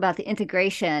that talk about the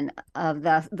integration of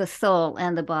the soul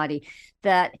and the body.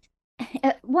 That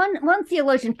one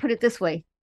theologian put it this way: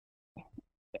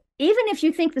 even if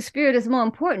you think the spirit is more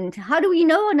important, how do we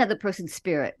know another person's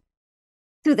spirit?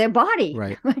 Through their body.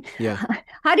 Right. Yeah.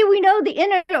 How do we know the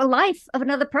inner life of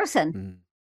another person?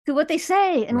 Through what they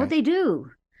say and what they do.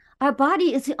 Our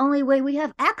body is the only way we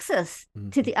have access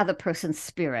to the other person's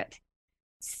spirit.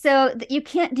 So you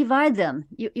can't divide them.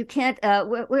 You can't.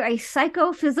 We're a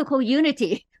psychophysical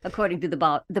unity, according to the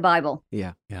Bible.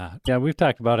 Yeah. We've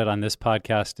talked about it on this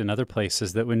podcast and other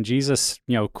places, that when Jesus,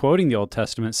 quoting the Old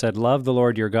Testament, said, "Love the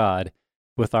Lord your God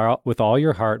with all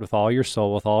your heart, with all your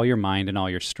soul, with all your mind, and all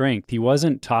your strength," he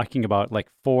wasn't talking about like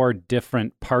 4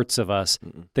 different parts of us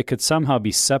that could somehow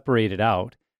be separated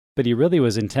out. But he really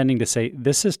was intending to say,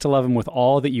 this is to love him with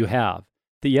all that you have.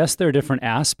 That yes, there are different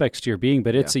aspects to your being,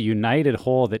 but it's a united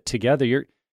whole that together you're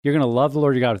going to love the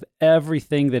Lord your God with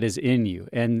everything that is in you.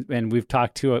 And we've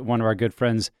talked to one of our good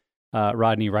friends,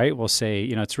 Rodney Wright, will say,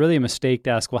 it's really a mistake to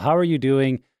ask, well, how are you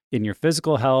doing in your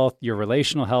physical health, your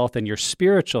relational health, and your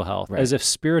spiritual health, as if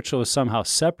spiritual is somehow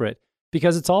separate,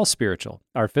 because it's all spiritual.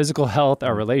 Our physical health,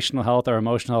 our relational health, our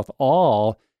emotional health,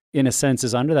 all in a sense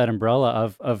is under that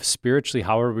umbrella of spiritually,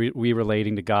 how are we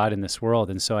relating to God in this world.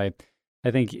 And so I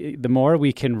think the more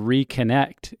we can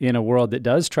reconnect in a world that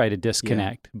does try to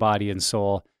disconnect body and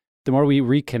soul, the more we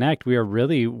reconnect, we are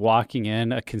really walking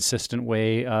in a consistent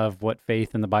way of what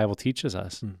faith in the Bible teaches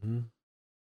us.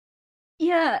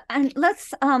 Yeah, and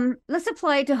let's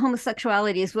apply it to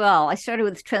homosexuality as well. I started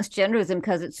with transgenderism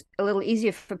because it's a little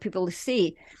easier for people to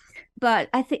see, but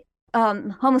I think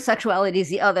homosexuality is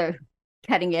the other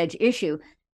cutting edge issue,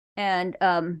 and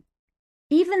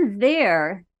even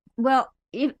there,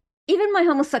 even my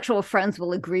homosexual friends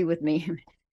will agree with me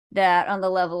that on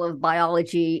the level of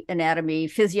biology, anatomy,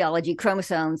 physiology,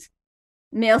 chromosomes,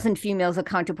 males and females are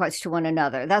counterparts to one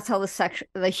another. That's how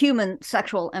the human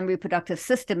sexual and reproductive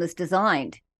system is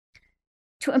designed.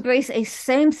 To embrace a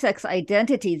same-sex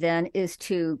identity, then, is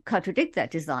to contradict that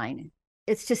design.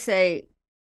 It's to say,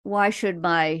 why should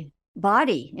my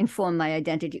body inform my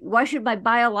identity? Why should my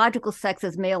biological sex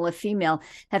as male or female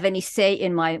have any say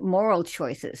in my moral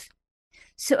choices?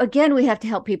 So again, we have to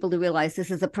help people to realize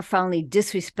this is a profoundly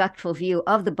disrespectful view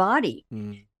of the body.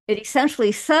 It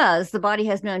essentially says the body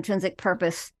has no intrinsic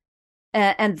purpose,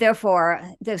 and therefore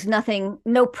there's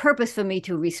no purpose for me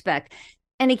to respect.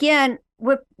 And again,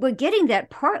 we're getting that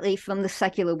partly from the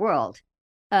secular world.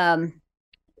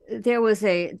 There's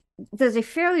a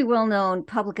fairly well-known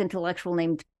public intellectual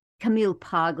named Camille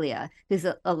Paglia, who's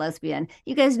a lesbian.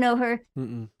 You guys know her?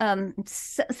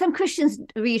 Some Christians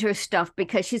read her stuff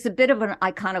because she's a bit of an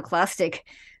iconoclastic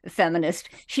feminist.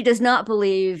 She does not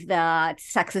believe that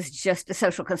sex is just a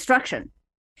social construction.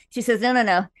 She says,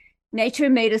 no. Nature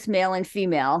made us male and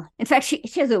female. In fact, she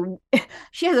has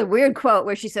a weird quote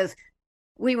where she says,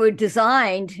 we were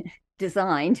designed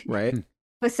right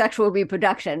for sexual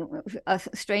reproduction, a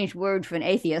strange word for an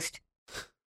atheist.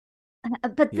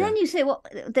 But then you say, well,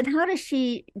 then how does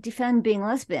she defend being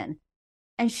lesbian?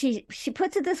 And she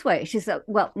puts it this way. She said,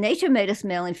 well, nature made us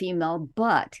male and female,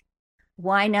 but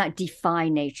why not defy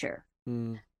nature?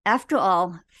 After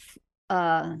all,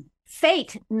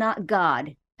 fate, not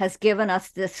God, has given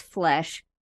us this flesh.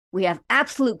 We have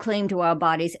absolute claim to our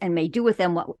bodies and may do with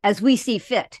them as we see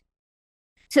fit.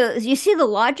 So you see the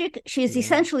logic? She's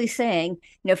essentially saying,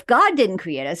 if God didn't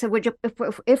create us,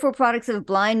 if we're products of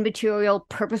blind, material,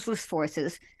 purposeless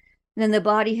forces, then the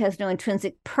body has no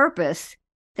intrinsic purpose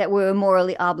that we're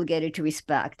morally obligated to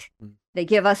respect. They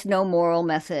give us no moral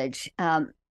message.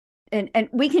 And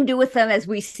we can do with them as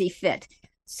we see fit.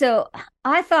 So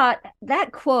I thought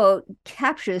that quote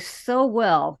captures so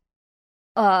well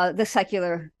the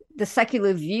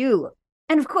secular view.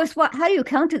 And of course, how do you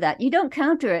counter that? You don't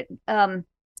counter it.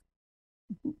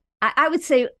 I would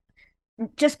say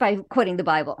just by quoting the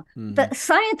Bible. The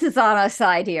science is on our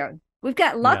side here. We've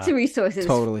got lots of resources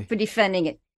for defending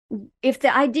it. If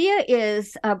the idea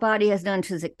is our body has no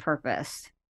intrinsic purpose,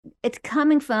 it's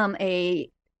coming from a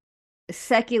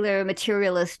secular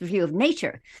materialist view of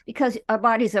nature, because our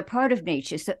bodies are part of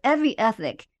nature. So every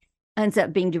ethic ends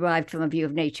up being derived from a view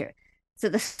of nature. So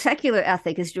the secular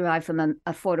ethic is derived from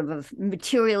a form of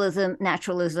materialism,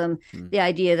 naturalism, the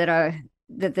idea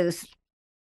that there's,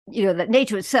 that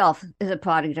nature itself is a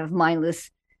product of mindless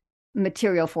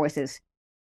material forces.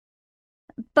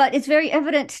 But it's very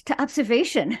evident to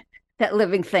observation that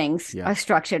living things are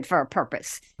structured for a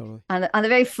purpose. Totally. On the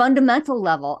very fundamental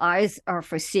level, eyes are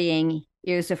for seeing,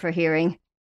 ears are for hearing,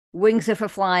 wings are for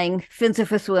flying, fins are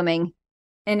for swimming.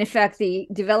 And in fact, the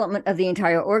development of the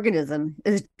entire organism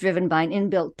is driven by an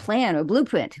inbuilt plan or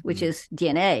blueprint, which is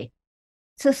DNA.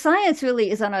 So science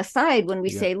really is on our side when we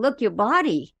say, look, your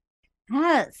body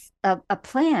has a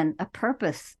plan, a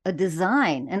purpose, a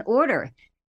design, an order.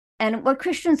 And what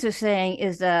Christians are saying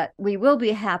is that we will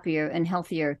be happier and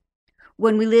healthier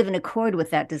when we live in accord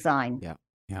with that design.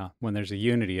 Yeah. When there's a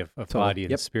unity of body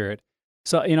and spirit.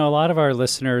 So, a lot of our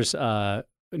listeners,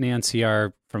 Nancy,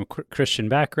 are from Christian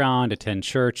background, attend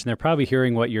church, and they're probably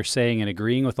hearing what you're saying and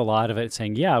agreeing with a lot of it,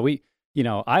 saying,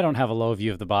 I don't have a low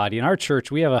view of the body. In our church,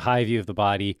 we have a high view of the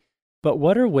body. But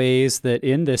what are ways that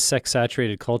in this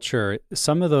sex-saturated culture,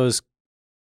 some of those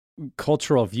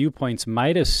cultural viewpoints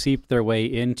might have seeped their way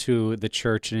into the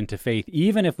church and into faith,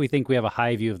 even if we think we have a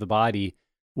high view of the body,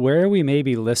 where we may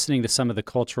be listening to some of the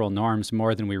cultural norms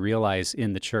more than we realize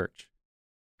in the church?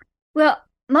 Well,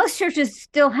 most churches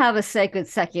still have a sacred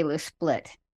secular split.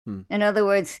 In other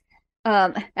words,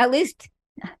 at least,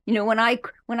 when I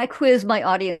quiz my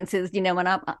audiences, when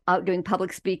I'm out doing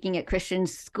public speaking at Christian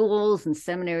schools and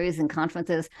seminaries and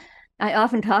conferences, I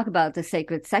often talk about the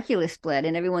sacred secular split,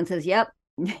 and everyone says, yep,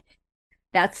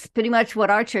 that's pretty much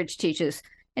what our church teaches.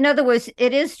 In other words,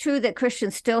 it is true that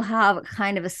Christians still have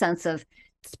kind of a sense of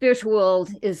spiritual world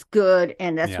is good,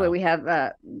 and that's where we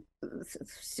have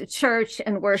church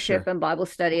and worship and Bible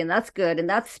study, and that's good, and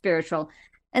that's spiritual.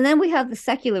 And then we have the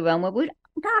secular realm where we're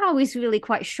not always really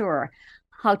quite sure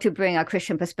how to bring our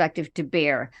Christian perspective to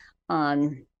bear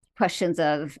on questions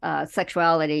of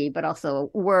sexuality, but also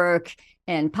work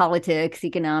and politics,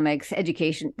 economics,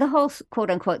 education, the whole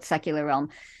quote unquote secular realm.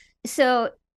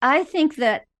 So I think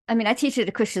that, I teach at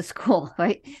a Christian school,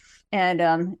 right?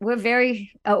 And we're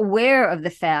very aware of the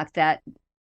fact that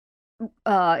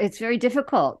it's very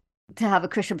difficult to have a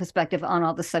Christian perspective on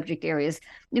all the subject areas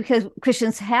because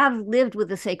Christians have lived with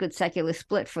the sacred secular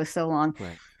split for so long.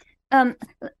 Right.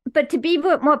 But to be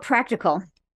more practical,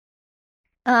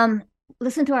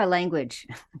 listen to our language.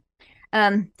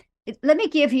 Let me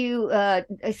give you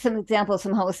some examples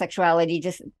from homosexuality,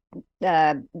 just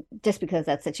because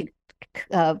that's such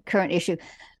a current issue.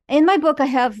 In my book, I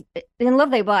have, in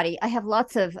Love Thy Body, I have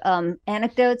lots of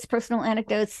anecdotes, personal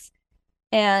anecdotes.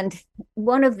 And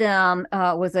one of them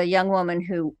was a young woman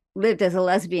who lived as a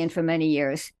lesbian for many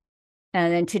years.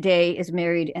 And then today is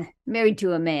married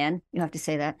to a man, you have to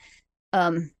say that,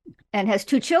 and has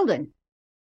 2 children.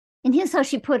 And here's how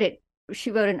she put it.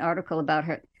 She wrote an article about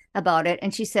it.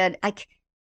 And she said,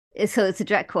 so it's a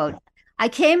direct quote, "I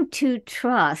came to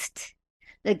trust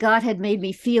that God had made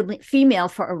me female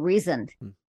for a reason.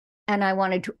 And I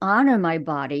wanted to honor my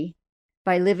body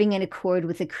by living in accord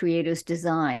with the Creator's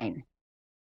design.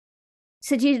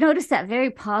 So do you notice that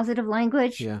very positive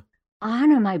language? Yeah.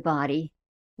 Honor my body,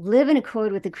 live in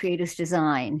accord with the Creator's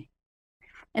design.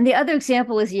 And the other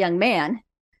example is a young man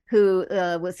who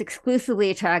was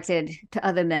exclusively attracted to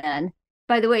other men.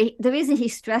 By the way, the reason he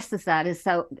stresses that is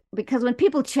because when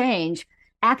people change,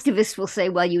 activists will say,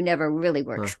 well, you never really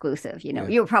were exclusive.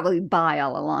 You were probably bi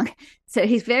all along. So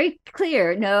he's very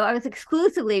clear. No, I was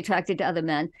exclusively attracted to other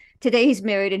men. Today he's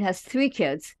married and has 3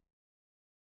 kids.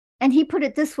 And he put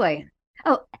it this way.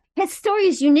 Oh, his story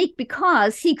is unique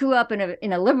because he grew up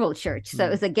in a liberal church. So it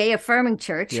was a gay affirming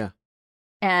church. Yeah.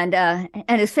 And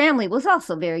his family was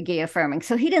also very gay affirming.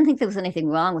 So he didn't think there was anything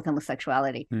wrong with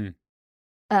homosexuality.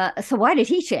 So why did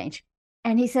he change?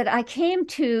 And he said, I came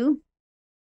to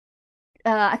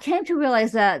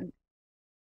realize that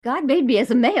God made me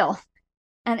as a male.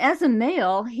 And as a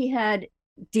male, he had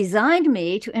designed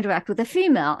me to interact with a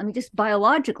female. I mean, just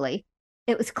biologically,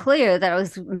 it was clear that I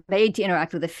was made to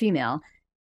interact with a female.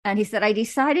 And he said, I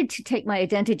decided to take my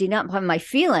identity not from my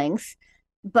feelings,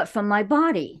 but from my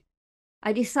body.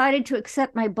 I decided to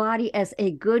accept my body as a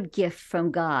good gift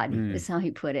from God, is how he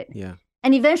put it. Yeah.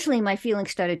 And eventually my feelings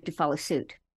started to follow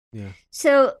suit. Yeah.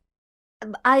 So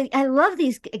I love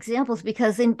these examples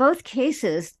because in both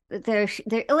cases, they're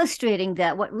illustrating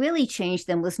that what really changed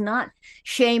them was not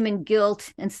shame and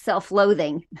guilt and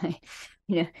self-loathing.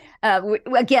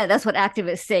 Again, that's what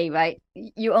activists say, right?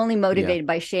 You're only motivated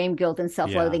by shame, guilt, and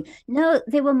self-loathing. Yeah. No,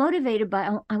 they were motivated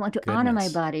by, I want to honor my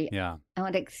body. Yeah. I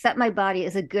want to accept my body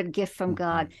as a good gift from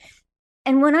God.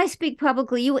 And when I speak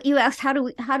publicly, you asked, how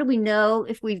do we know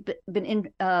if we've been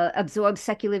absorbed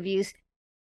secular views?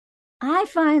 I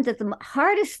find that the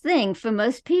hardest thing for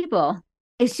most people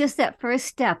is just that first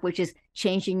step, which is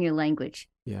changing your language.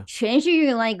 Yeah. Changing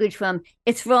your language from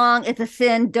it's wrong, it's a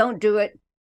sin, don't do it,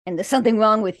 and there's something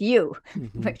wrong with you,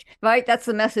 right? That's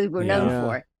the message we're known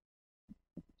for.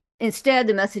 Instead,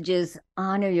 the message is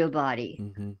honor your body,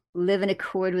 live in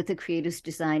accord with the Creator's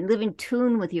design, live in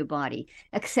tune with your body,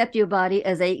 accept your body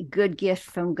as a good gift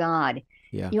from God.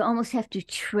 Yeah. You almost have to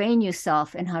train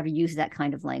yourself in how to use that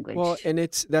kind of language. Well, and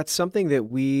that's something that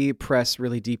we press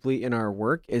really deeply in our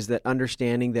work, is that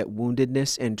understanding that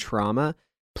woundedness and trauma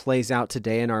plays out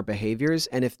today in our behaviors.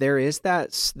 And if there is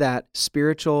that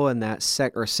spiritual and that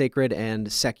sacred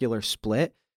and secular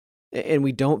split, and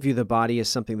we don't view the body as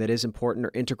something that is important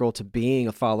or integral to being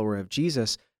a follower of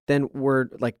Jesus, then we're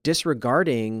like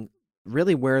disregarding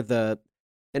really where and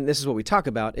this is what we talk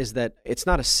about, is that it's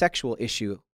not a sexual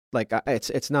issue. Like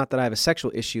it's not that I have a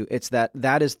sexual issue. It's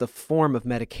that is the form of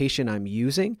medication I'm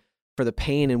using for the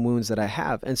pain and wounds that I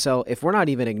have. And so if we're not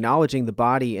even acknowledging the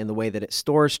body and the way that it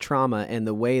stores trauma and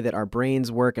the way that our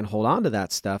brains work and hold on to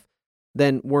that stuff,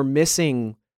 then we're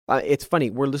missing, it's funny,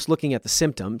 we're just looking at the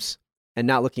symptoms and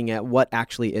not looking at what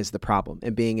actually is the problem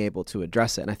and being able to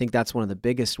address it. And I think that's one of the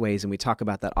biggest ways, and we talk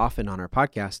about that often on our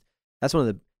podcast, that's one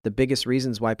of the biggest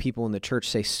reasons why people in the church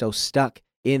stay so stuck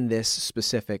in this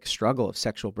specific struggle of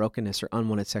sexual brokenness or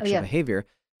unwanted sexual behavior,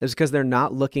 is because they're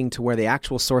not looking to where the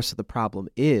actual source of the problem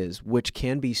is, which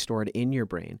can be stored in your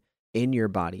brain, in your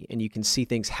body, and you can see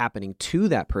things happening to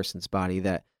that person's body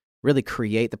that really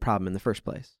create the problem in the first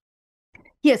place.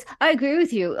 Yes, I agree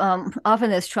with you.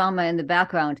 Often there's trauma in the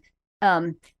background.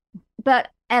 But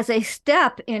as a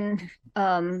step in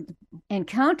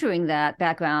encountering that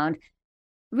background,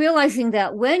 realizing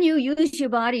that when you use your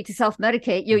body to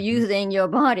self-medicate, you're using your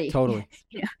body. Totally.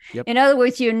 In other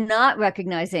words, you're not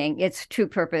recognizing its true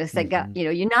purpose that God,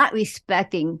 you're not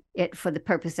respecting it for the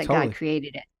purpose that God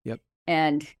created it. Yep.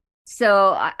 And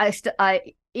so I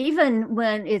even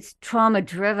when it's trauma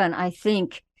driven, I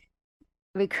think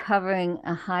recovering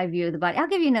a high view of the body. I'll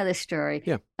give you another story.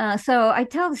 Yeah. So I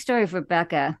tell the story of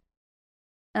Rebecca,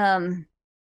 not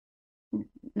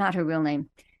her real name,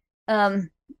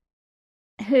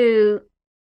 who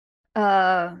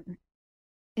went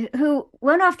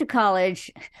off to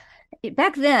college.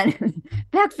 Back then,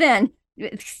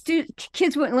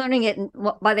 kids weren't learning it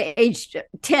by the age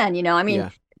 10. I mean,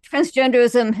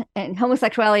 transgenderism and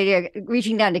homosexuality are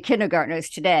reaching down to kindergartners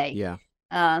today. Yeah.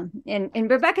 In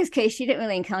Rebecca's case, she didn't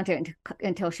really encounter it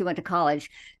until she went to college,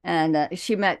 and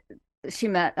she met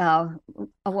a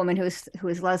woman who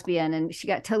was lesbian, and she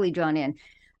got totally drawn in.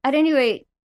 At any rate,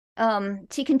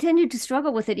 she continued to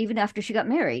struggle with it even after she got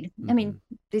married. I mean,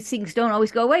 these things don't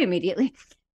always go away immediately.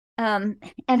 And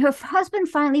her husband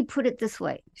finally put it this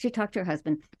way. She talked to her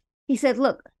husband. He said,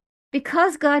 look,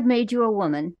 because God made you a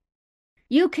woman,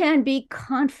 you can be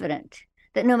confident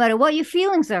that no matter what your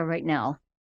feelings are right now,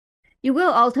 you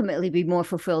will ultimately be more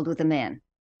fulfilled with a man.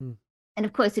 And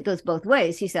of course, it goes both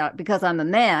ways. He said, because I'm a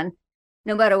man,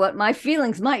 no matter what my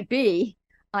feelings might be,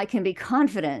 I can be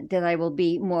confident that I will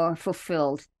be more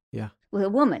fulfilled with a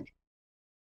woman.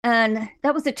 And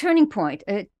that was the turning point.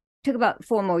 It took about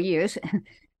 4 more years.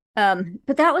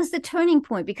 But that was the turning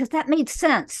point because that made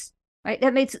sense, right?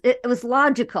 It was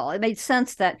logical. It made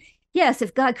sense that, yes,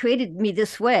 if God created me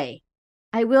this way,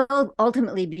 I will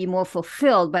ultimately be more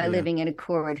fulfilled by living in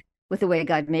accord with the way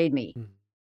God made me. Mm-hmm.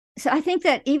 So I think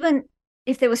that even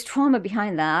if there was trauma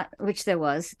behind that, which there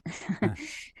was,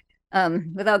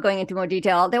 without going into more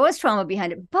detail, there was trauma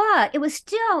behind it, but it was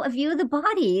still a view of the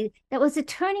body that was a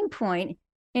turning point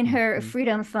in her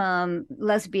freedom from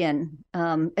lesbian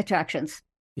attractions.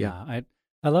 Yeah,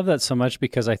 I love that so much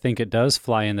because I think it does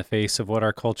fly in the face of what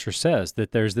our culture says,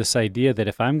 that there's this idea that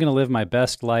if I'm going to live my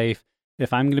best life,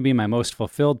 if I'm going to be my most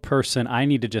fulfilled person, I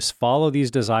need to just follow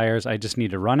these desires. I just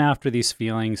need to run after these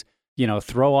feelings,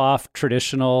 throw off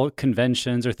traditional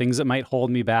conventions or things that might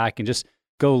hold me back and just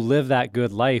go live that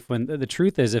good life. When the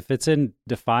truth is, if it's in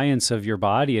defiance of your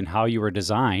body and how you were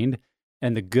designed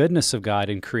and the goodness of God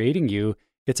in creating you,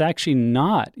 it's actually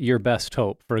not your best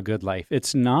hope for a good life.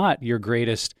 It's not your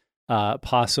greatest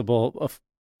possible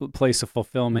place of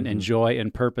fulfillment and joy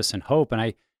and purpose and hope. And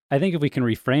I think if we can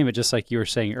reframe it, just like you were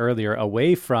saying earlier,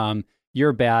 away from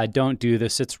you're bad, don't do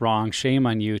this, it's wrong, shame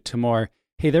on you, to more,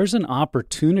 hey, there's an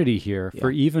opportunity here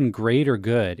for even greater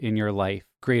good in your life,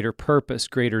 greater purpose,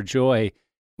 greater joy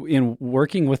in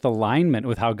working with alignment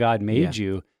with how God made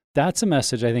you. That's a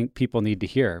message I think people need to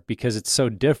hear because it's so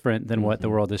different than what the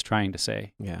world is trying to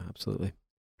say. Yeah, absolutely.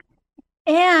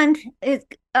 And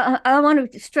I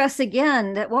want to stress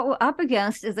again that what we're up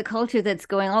against is a culture that's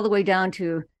going all the way down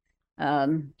to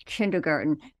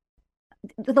kindergarten.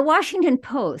 The Washington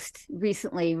Post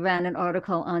recently ran an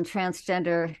article on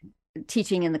transgender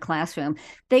teaching in the classroom.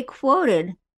 They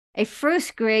quoted a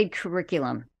first grade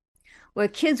curriculum where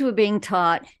kids were being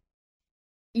taught,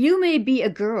 you may be a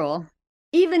girl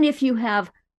even if you have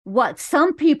what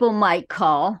some people might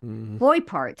call boy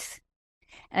parts.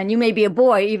 And you may be a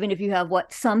boy, even if you have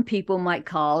what some people might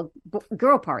call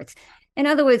girl parts. In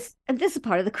other words, this is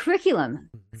part of the curriculum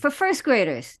for first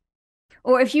graders.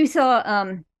 Or if you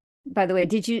saw, by the way,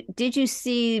 did you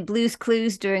see Blue's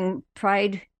Clues during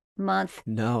Pride Month?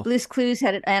 No. Blue's Clues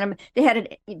had an anime. They had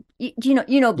it.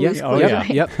 You know Blue's Clues. Oh yeah, right?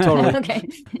 Yep, totally. Okay.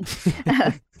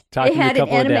 Talking to a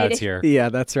couple of dads here. Yeah,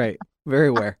 that's right. Very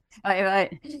aware.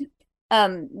 Right.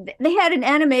 They had an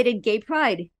animated gay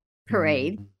pride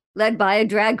parade led by a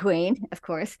drag queen, of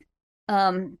course.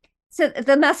 So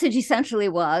the message essentially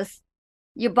was,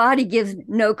 your body gives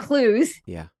no clues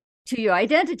to your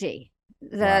identity.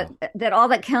 That all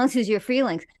that counts is your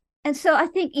feelings. And so I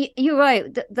think you're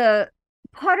right. The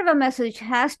part of our message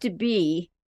has to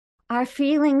be our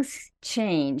feelings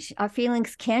change. Our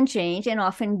feelings can change and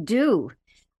often do.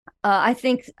 I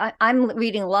think I'm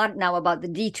reading a lot now about the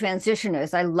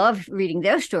detransitioners. I love reading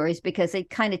their stories because they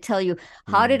kind of tell you,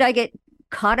 how did I get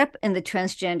caught up in the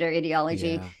transgender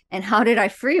ideology and how did I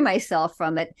free myself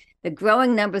from it? The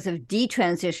growing numbers of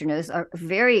detransitioners are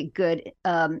very good,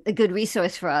 a good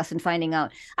resource for us in finding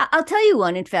out. I'll tell you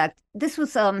one, in fact. This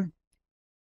was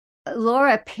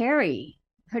Laura Perry.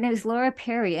 Her name is Laura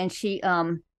Perry, and she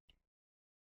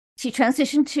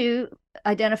transitioned to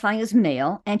identifying as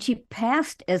male, and she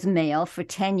passed as male for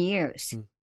 10 years.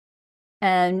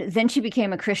 And then she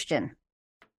became a Christian.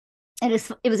 And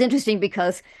it was interesting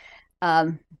because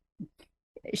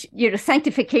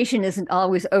sanctification isn't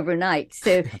always overnight.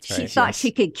 So she thought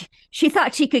she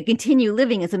could continue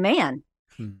living as a man.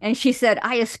 And she said,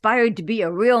 I aspired to be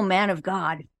a real man of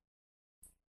God.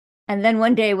 And then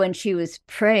one day when she was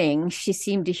praying, she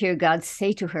seemed to hear God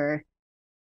say to her,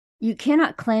 you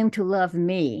cannot claim to love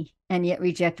me and yet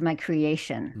reject my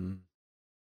creation.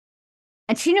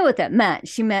 And she knew what that meant.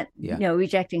 She meant,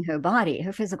 rejecting her body,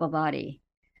 her physical body.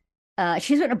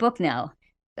 She's written a book now,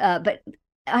 but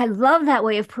I love that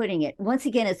way of putting it. Once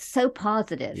again, it's so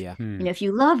positive. If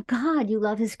you love God, you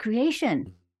love his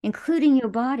creation, including your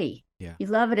body. You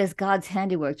love it as God's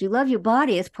handiwork. You love your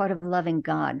body as part of loving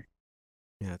God.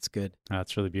 Yeah, that's good.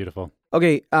 That's really beautiful.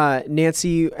 Okay,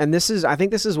 Nancy, and I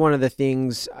think this is one of the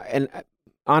things, and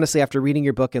honestly, after reading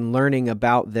your book and learning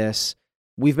about this,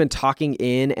 we've been talking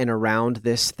in and around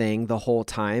this thing the whole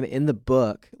time. In the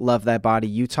book, Love Thy Body,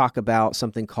 you talk about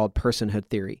something called personhood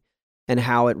theory and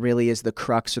how it really is the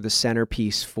crux or the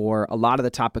centerpiece for a lot of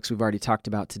the topics we've already talked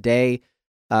about today.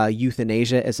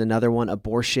 Euthanasia is another one,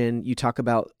 abortion. You talk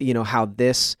about, how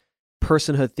this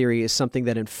personhood theory is something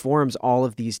that informs all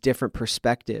of these different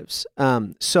perspectives.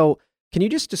 So can you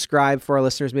just describe for our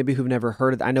listeners, maybe who've never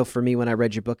heard of it? I know for me, when I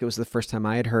read your book, it was the first time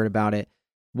I had heard about it.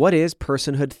 What is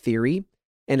personhood theory?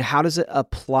 And how does it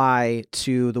apply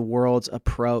to the world's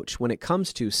approach when it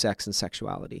comes to sex and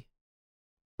sexuality?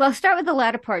 Well, I'll start with the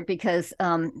latter part because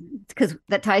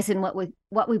that ties in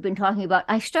what we've been talking about.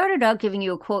 I started out giving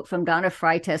you a quote from Donna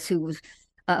Freitas, who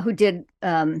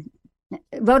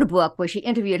wrote a book where she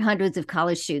interviewed hundreds of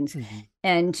college students,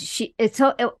 and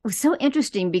it was so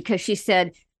interesting because she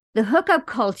said the hookup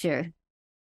culture.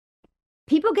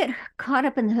 People get caught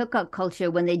up in the hookup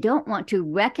culture when they don't want to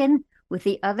reckon with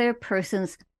the other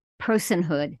person's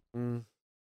personhood.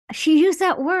 She used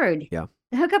that word. Yeah.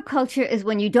 The hookup culture is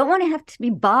when you don't want to have to be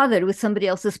bothered with somebody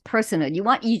else's personhood.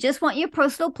 You just want your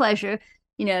personal pleasure.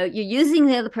 You're using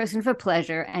the other person for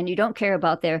pleasure, and you don't care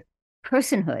about their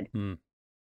personhood.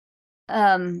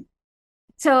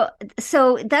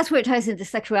 So that's where it ties into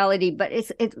sexuality. But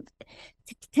it's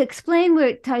to explain where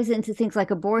it ties into things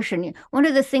like abortion. One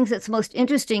of the things that's most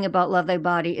interesting about Love Thy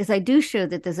Body is I do show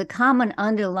that there's a common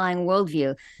underlying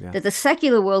worldview, that the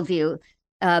secular worldview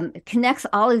connects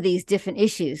all of these different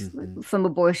issues, from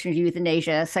abortion to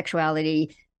euthanasia,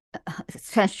 sexuality,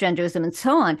 transgenderism, and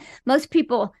so on. Most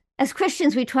people, as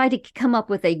Christians, we try to come up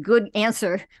with a good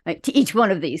answer, right, to each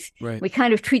one of these. Right. We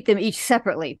kind of treat them each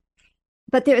separately.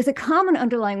 But there is a common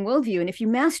underlying worldview. And if you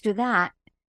master that,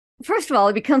 first of all,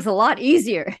 it becomes a lot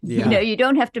easier. Yeah. You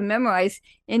don't have to memorize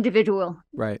individual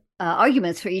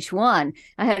arguments for each one.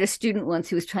 I had a student once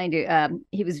who was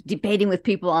he was debating with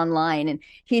people online, and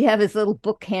he'd have his little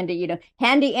book handy,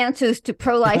 handy answers to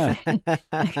pro-life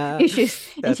issues.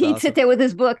 And he'd sit there with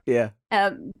his book. Yeah.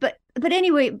 But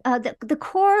anyway, the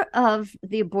core of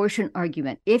the abortion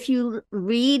argument, if you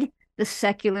read the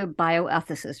secular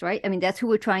bioethicists, right? I mean, that's who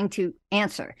we're trying to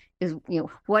answer is,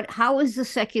 how is the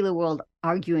secular world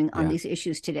arguing on these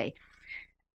issues today?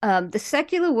 The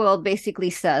secular world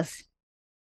basically says,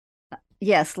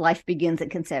 yes, life begins at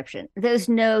conception. There's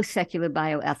no secular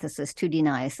bioethicist who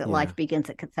denies that life begins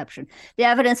at conception. The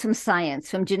evidence from science,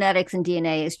 from genetics and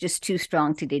DNA is just too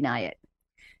strong to deny it.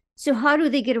 So how do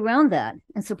they get around that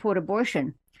and support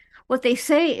abortion? What they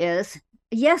say is,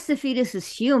 yes, the fetus is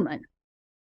human,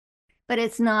 but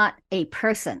it's not a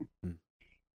person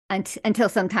until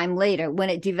sometime later, when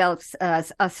it develops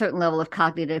a certain level of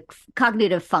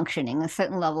cognitive functioning, a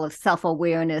certain level of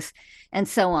self-awareness, and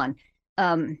so on.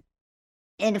 And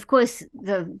of course,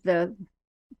 the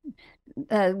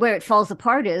where it falls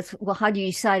apart is, well, how do you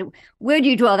decide, where do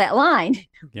you draw that line?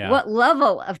 Yeah. What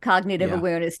level of cognitive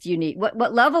awareness do you need?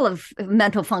 What level of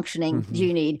mental functioning do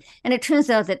you need? And it turns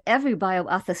out that every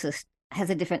bioethicist has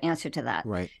a different answer to that.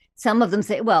 Right. Some of them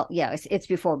say, well, yeah, it's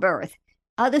before birth.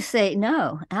 Others say,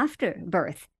 no, after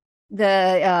birth.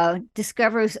 The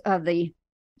discoverers of the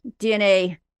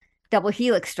DNA double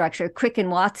helix structure, Crick and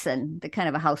Watson, the kind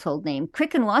of a household name,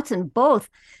 Crick and Watson both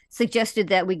suggested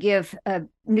that we give a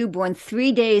newborn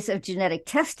 3 days of genetic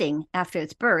testing after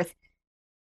its birth.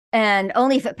 And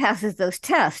only if it passes those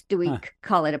tests do we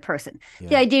call it a person. Yeah.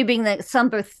 The idea being that some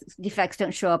birth defects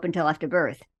don't show up until after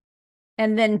birth.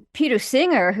 And then Peter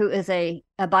Singer, who is a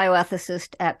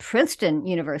bioethicist at Princeton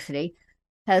University,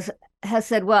 has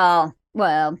said, well,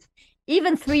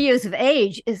 even 3 years of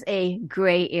age is a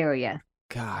gray area.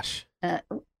 Gosh.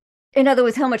 In other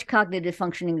words, how much cognitive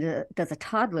functioning does a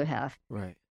toddler have?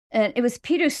 Right. And it was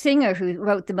Peter Singer who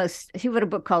wrote he wrote a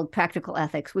book called Practical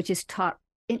Ethics, which is taught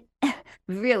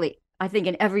really, I think,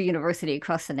 in every university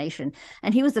across the nation.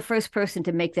 And he was the first person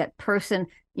to make that person,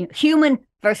 human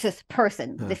versus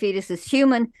person. The fetus is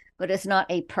human, but it's not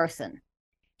a person.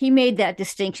 He made that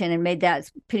distinction and made that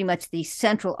pretty much the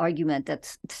central argument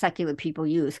that secular people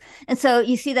use. And so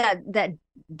you see that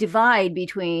divide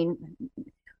between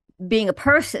being a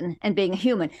person and being a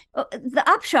human. The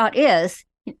upshot is,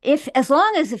 as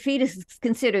long as the fetus is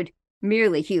considered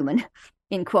merely human,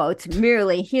 in quotes,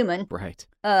 merely human, right?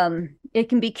 It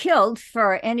can be killed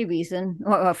for any reason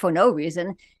or for no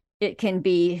reason. It can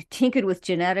be tinkered with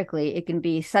genetically. It can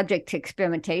be subject to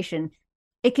experimentation.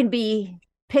 It can be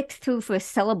picked through for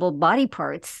sellable body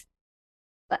parts,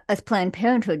 as Planned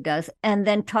Parenthood does, and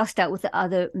then tossed out with the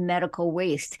other medical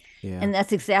waste. Yeah. And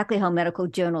that's exactly how medical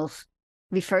journals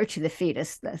refer to the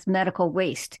fetus, as medical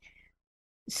waste.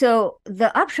 So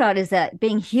the upshot is that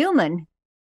being human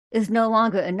is no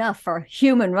longer enough for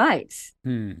human rights.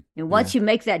 And once you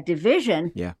make that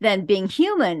division, then being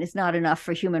human is not enough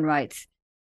for human rights.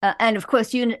 And of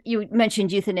course, you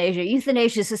mentioned euthanasia.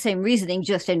 Euthanasia is the same reasoning,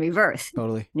 just in reverse.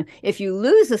 Totally. If you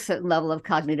lose a certain level of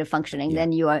cognitive functioning,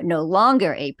 then you are no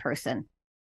longer a person.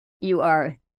 You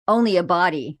are only a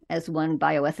body, as one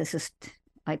bioethicist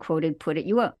I quoted put it.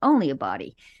 You are only a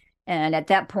body. And at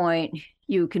that point,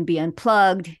 you can be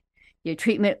unplugged. Your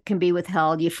treatment can be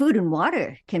withheld. Your food and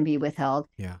water can be withheld.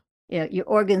 Yeah. your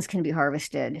organs can be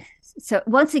harvested. So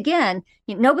once again,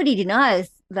 nobody denies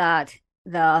that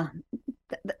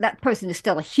that person is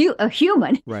still a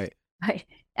human, Right. right?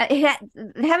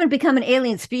 They haven't become an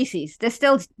alien species. They're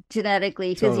still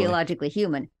genetically, physiologically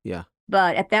human. Yeah.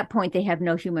 But at that point, they have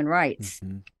no human rights.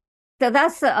 Mm-hmm. So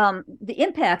that's the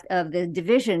impact of the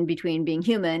division between being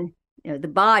human, the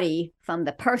body from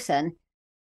the person,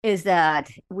 is that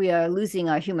we are losing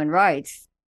our human rights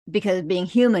because being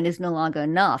human is no longer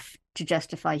enough to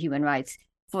justify human rights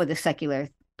for the secular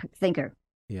thinker.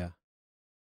 Yeah.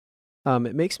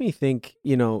 It makes me think,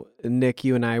 Nick,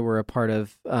 you and I were a part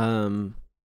of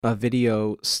a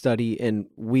video study, and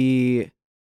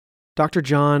Dr.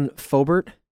 John Fobert,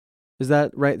 is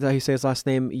that right? Is that how you say his last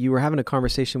name? You were having a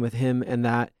conversation with him, and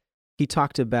that he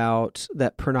talked about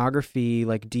that pornography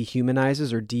like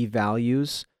dehumanizes or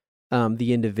devalues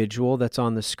the individual that's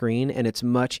on the screen, and it's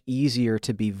much easier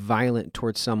to be violent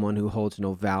towards someone who holds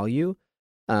no value.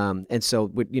 And so,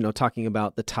 talking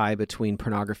about the tie between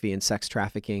pornography and sex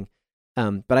trafficking,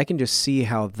 but I can just see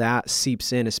how that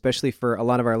seeps in, especially for a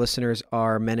lot of our listeners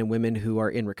are men and women who are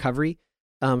in recovery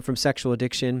from sexual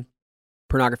addiction,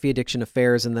 pornography addiction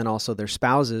affairs, and then also their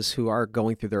spouses who are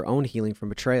going through their own healing from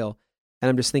betrayal. And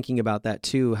I'm just thinking about that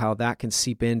too, how that can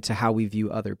seep into how we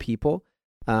view other people.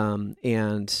 And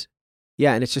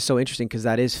it's just so interesting because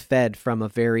that is fed from a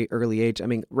very early age. I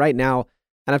mean, right now,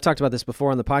 and I've talked about this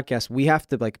before on the podcast, we have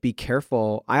to be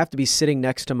careful. I have to be sitting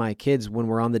next to my kids when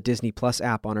we're on the Disney Plus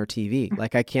app on our TV.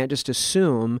 Like, I can't just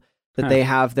assume that they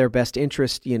have their best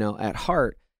interest, at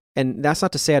heart. And that's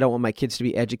not to say I don't want my kids to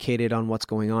be educated on what's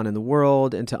going on in the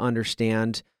world and to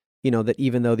understand, that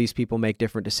even though these people make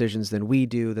different decisions than we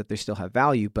do, that they still have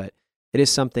value. But it is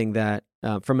something that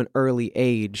from an early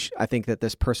age, I think that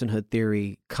this personhood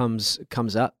theory comes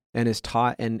up and is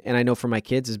taught. And I know for my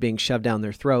kids is being shoved down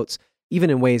their throats, even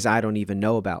in ways I don't even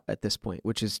know about at this point,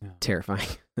 which is terrifying.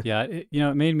 Yeah. It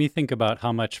made me think about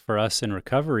how much for us in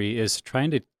recovery is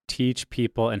trying to teach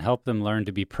people and help them learn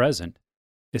to be present,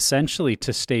 essentially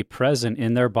to stay present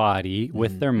in their body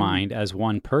with their mind as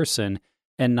one person,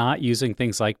 and not using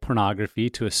things like pornography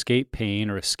to escape pain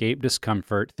or escape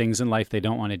discomfort, things in life they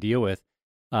don't want to deal with.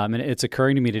 And it's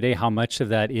occurring to me today how much of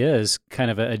that is kind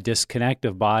of a disconnect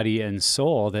of body and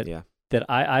soul that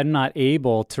I'm not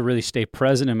able to really stay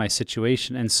present in my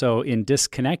situation. And so in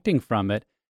disconnecting from it,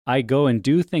 I go and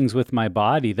do things with my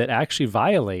body that actually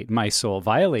violate my soul,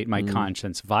 violate my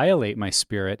conscience, violate my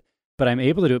spirit. But I'm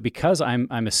able to do it because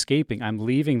I'm escaping, I'm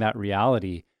leaving that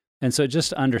reality. And so it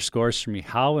just underscores for me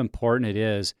how important it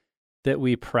is that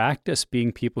we practice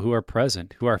being people who are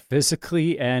present, who are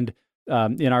physically and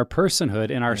in our personhood,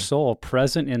 in our soul,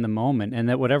 present in the moment, and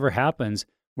that whatever happens,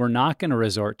 we're not going to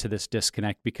resort to this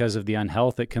disconnect because of the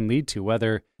unhealth it can lead to,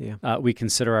 whether we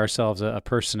consider ourselves a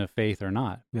person of faith or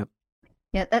not. Yep.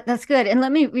 Yeah, that's good. And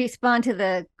let me respond to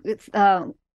the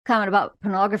comment about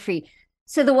pornography.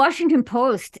 So the Washington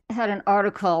Post had an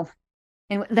article,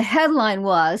 and the headline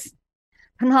was,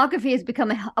 "Pornography has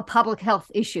become a public health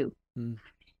issue."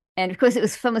 And of course, it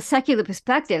was from a secular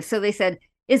perspective. So they said,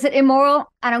 is it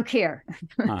immoral? I don't care.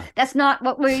 That's not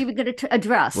what we're even going to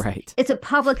address. Right. It's a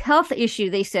public health issue,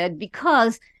 they said,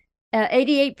 because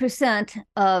 88%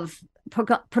 of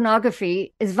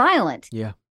pornography is violent.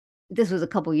 Yeah. This was a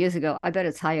couple years ago. I bet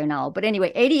it's higher now. But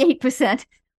anyway, 88%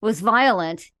 was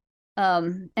violent.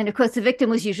 And of course, the victim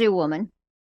was usually a woman.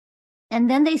 And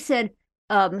then they said,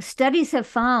 studies have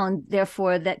found,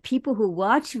 therefore, that people who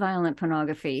watch violent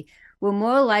pornography were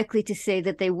more likely to say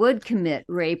that they would commit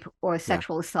rape or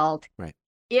sexual assault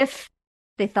if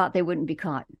they thought they wouldn't be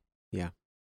caught. Yeah.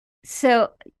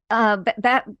 So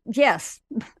yes,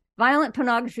 violent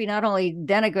pornography not only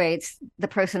denigrates the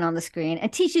person on the screen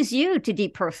and teaches you to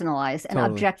depersonalize and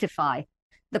objectify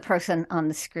the person on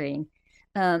the screen.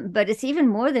 But it's even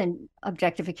more than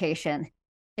objectification.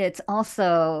 It's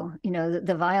also,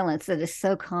 the violence that is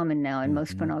so common now in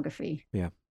most pornography. Yeah.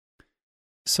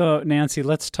 So, Nancy,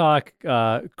 let's talk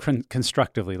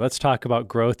constructively. Let's talk about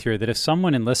growth here, that if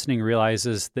someone in listening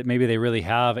realizes that maybe they really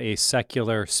have a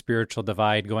secular spiritual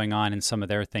divide going on in some of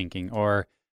their thinking, or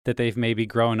that they've maybe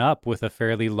grown up with a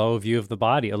fairly low view of the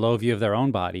body, a low view of their own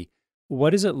body,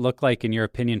 what does it look like, in your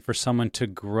opinion, for someone to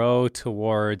grow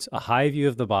towards a high view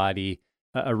of the body,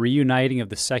 a reuniting of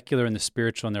the secular and the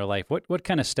spiritual in their life? What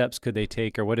kind of steps could they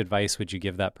take, or what advice would you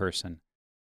give that person?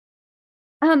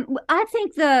 I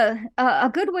think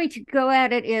a good way to go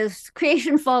at it is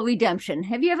creation, fall, redemption.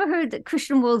 Have you ever heard that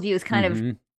Christian worldviews kind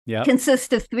of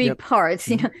consist of three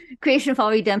parts? Creation,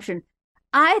 fall, redemption.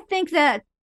 I think that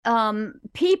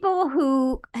people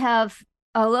who have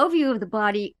a low view of the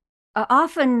body are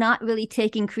often not really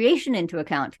taking creation into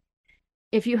account.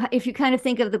 if you kind of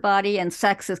think of the body and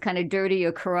sex as kind of dirty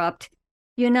or corrupt,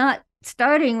 you're not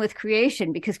starting with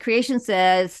creation, because creation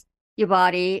says your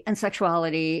body and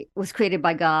sexuality was created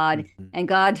by God, and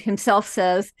God himself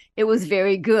says it was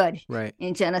very good, right,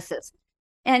 in Genesis.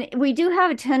 And we do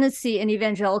have a tendency in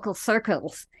evangelical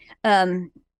circles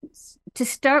to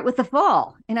start with the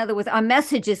fall. In other words, our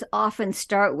messages often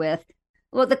start with,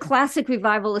 well, the classic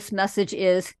revivalist message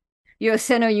is, you're a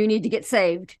sinner, you need to get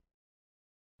saved.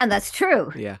 And that's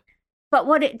true. Yeah. But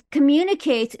what it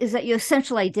communicates is that your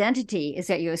essential identity is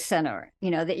that you're a sinner,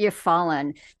 that you're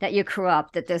fallen, that you're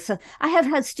corrupt, that I have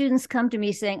had students come to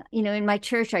me saying, in my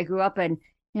church I grew up in,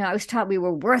 I was taught we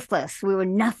were worthless, we were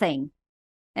nothing.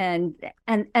 And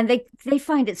they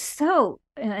find it so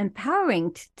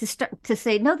empowering to start to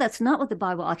say, no, that's not what the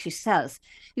Bible actually says.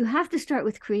 You have to start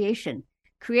with creation.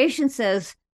 Creation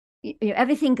says,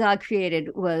 everything God created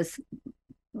was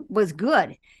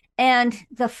good. And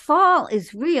the fall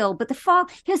is real, but the fall,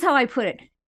 here's how I put it.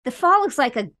 The fall is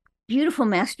like a beautiful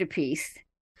masterpiece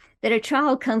that a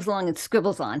child comes along and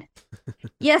scribbles on.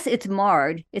 Yes, it's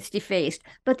marred, it's defaced,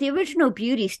 but the original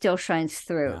beauty still shines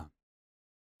through. Yeah.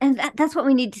 And that's what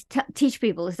we need to teach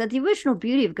people, is that the original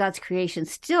beauty of God's creation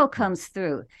still comes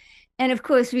through. And of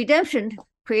course, redemption,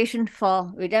 creation,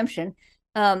 fall, redemption.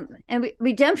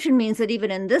 Redemption means that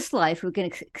even in this life, we can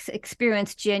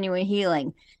experience genuine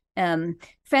healing.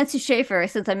 Francis Schaeffer,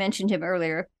 since I mentioned him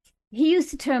earlier, he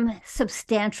used the term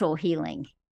substantial healing.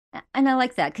 And I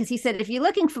like that, because he said, if you're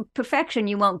looking for perfection,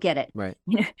 you won't get it. Right.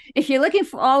 If you're looking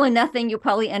for all or nothing, you'll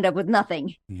probably end up with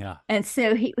nothing. Yeah. And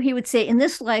so he would say, in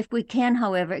this life, we can,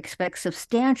 however, expect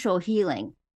substantial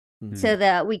healing, so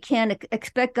that we can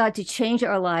expect God to change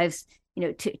our lives,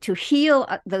 to heal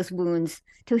those wounds,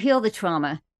 to heal the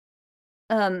trauma.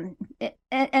 And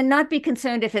not be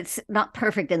concerned if it's not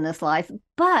perfect in this life,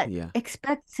 but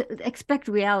expect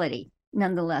reality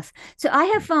nonetheless. So I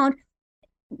have found,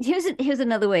 here's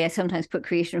another way I sometimes put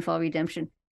creation, fall,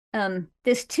 redemption.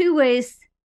 There's two ways,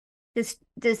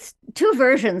 there's two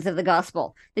versions of the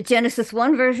gospel, the Genesis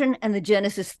 1 version and the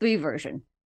Genesis 3 version.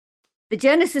 The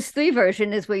Genesis 3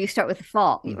 version is where you start with the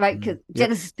fall, right? Because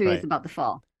Genesis 3 is about the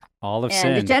fall. All of and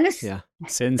sin. The Genesis,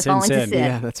 sin.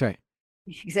 Yeah, that's right.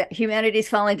 Humanity's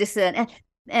falling to sin.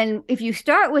 And if you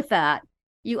start with that,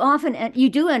 you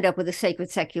do end up with a sacred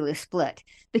secular split,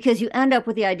 because you end up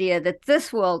with the idea that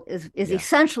this world is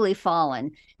essentially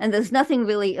fallen, and there's nothing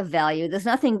really of value. There's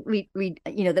nothing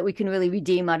that we can really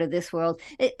redeem out of this world.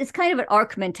 It's kind of an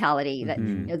ark mentality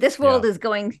that this world is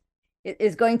going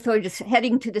through, just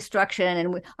heading to destruction,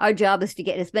 and our job is to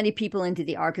get as many people into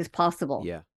the ark as possible.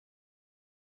 Yeah.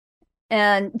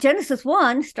 And Genesis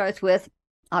 1 starts with,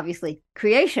 obviously,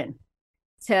 creation.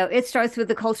 So it starts with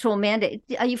the cultural mandate.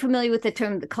 Are you familiar with the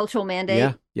term, the cultural mandate?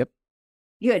 Yeah. Yep.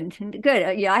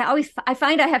 Good. Yeah. I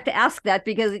find I have to ask that,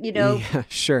 because, Yeah,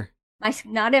 sure.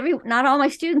 Not all my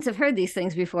students have heard these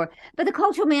things before, but the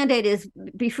cultural mandate is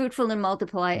be fruitful and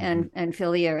multiply and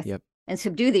fill the earth and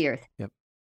subdue the earth. Yep.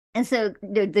 And so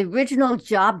the original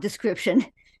job description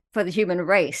for the human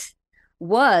race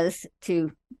was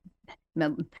to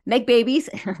make babies,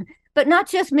 but not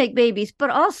just make babies, but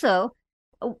also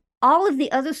all of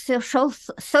the other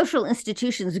social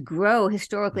institutions grow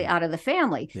historically out of the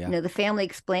family. Yeah. The family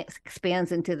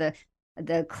expands into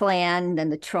the clan, then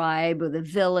the tribe or the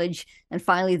village, and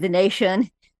finally the nation,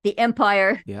 the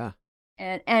empire. Yeah.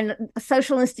 And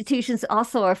social institutions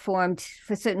also are formed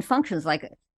for certain functions, like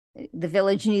the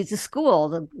village needs a school,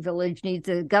 the village needs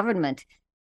a government,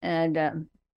 and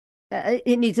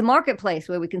it needs a marketplace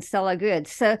where we can sell our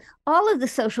goods. So all of the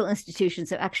social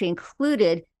institutions are actually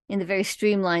included in the very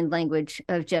streamlined language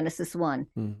of Genesis 1.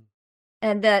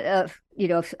 And that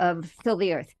fill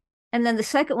the earth. And then the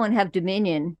second one, have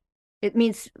dominion. It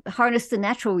means harness the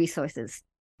natural resources.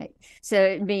 Right? So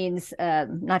it means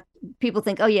not people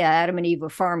think, oh yeah, Adam and Eve were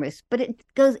farmers, but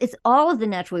it's all of the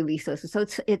natural resources. So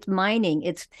it's mining,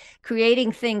 it's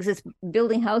creating things, it's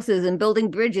building houses and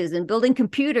building bridges and building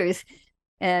computers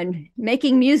and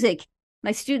making music.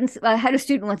 My students, I had a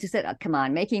student once who said, oh, come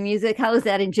on, making music, how is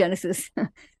that in Genesis?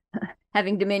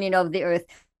 Having dominion over the earth.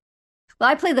 Well,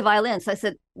 I play the violin. So I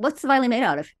said, what's the violin made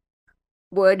out of?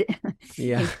 Wood.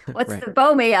 Yeah. What's the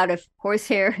bow made out of?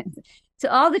 Horsehair. So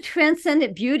all the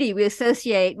transcendent beauty we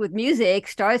associate with music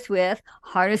starts with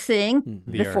harnessing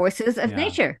the forces of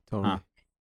nature. Totally.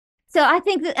 So I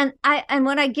think that, and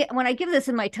when I give this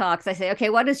in my talks, I say, okay,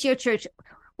 what does your church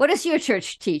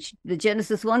teach? The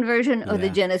Genesis 1 version or the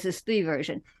Genesis 3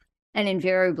 version? And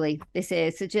invariably they say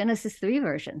it's the Genesis 3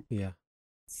 version. Yeah.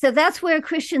 So that's where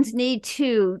Christians need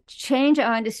to change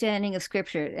our understanding of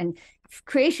Scripture and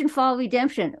creation, fall,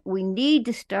 redemption. We need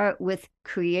to start with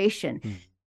creation.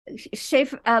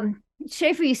 Schaeffer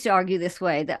used to argue this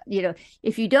way, that,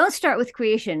 if you don't start with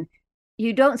creation,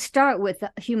 you don't start with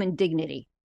human dignity.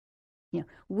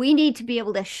 We need to be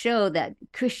able to show that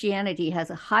Christianity has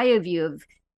a higher view of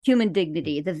human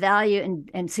dignity, the value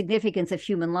and significance of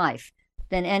human life,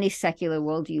 than any secular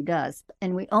worldview does.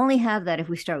 And we only have that if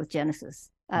we start with Genesis.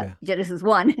 Genesis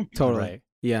 1. Totally. Right.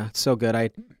 Yeah, so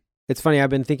good. It's funny, I've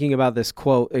been thinking about this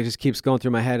quote. It just keeps going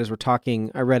through my head as we're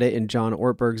talking. I read it in John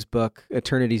Ortberg's book,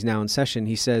 Eternity's Now in Session.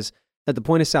 He says that the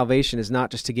point of salvation is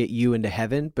not just to get you into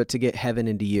heaven, but to get heaven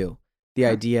into you. The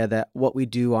idea that what we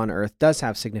do on earth does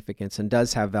have significance and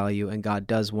does have value, and God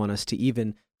does want us to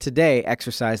even today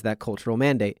exercise that cultural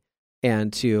mandate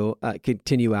and to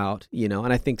continue out,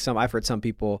 And I think I've heard some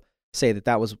people say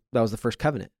that was the first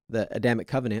covenant. The Adamic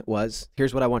covenant was,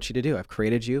 here's what I want you to do. I've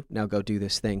created you. Now go do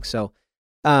this thing. So,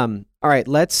 all right,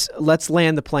 let's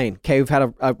land the plane. Okay, we've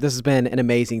had this has been an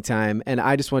amazing time, and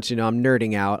I just want you to know I'm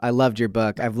nerding out. I loved your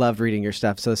book. I've loved reading your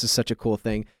stuff. So this is such a cool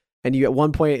thing. And you, at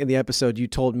one point in the episode, you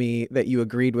told me that you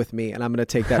agreed with me, and I'm going to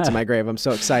take that to my grave. I'm so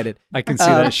excited. I can see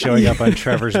that showing up on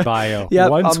Trevor's bio. Yeah,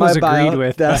 once was agreed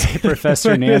with by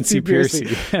Professor Nancy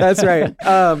Pearcey. That's right.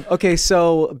 Okay,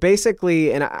 so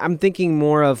basically, and I'm thinking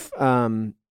more of,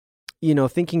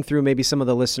 thinking through maybe some of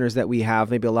the listeners that we have,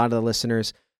 maybe a lot of the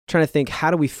listeners, trying to think, how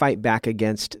do we fight back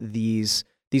against these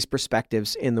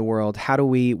perspectives in the world? How do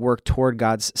we work toward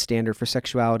God's standard for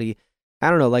sexuality?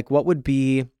 I don't know, what would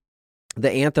be the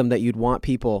anthem that you'd want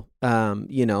people,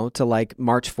 to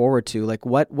march forward to?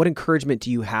 What encouragement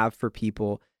do you have for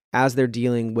people as they're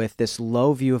dealing with this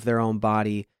low view of their own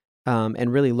body,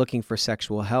 and really looking for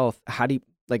sexual health? How do you,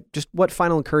 just what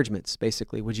final encouragements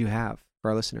basically would you have for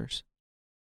our listeners?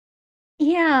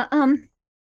 Yeah.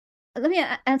 Let me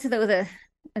answer that with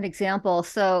an example.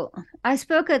 So I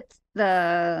spoke at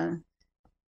the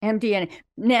MD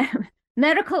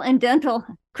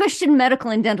Christian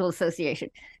Medical and Dental Association.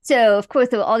 So of course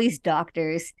there were all these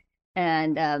doctors,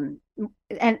 and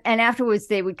afterwards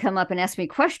they would come up and ask me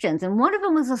questions. And one of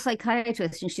them was a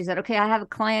psychiatrist, and she said, "Okay, I have a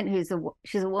client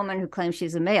she's a woman who claims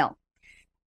she's a male.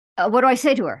 What do I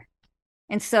say to her?"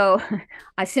 And so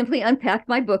I simply unpacked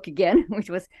my book again, which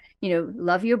was,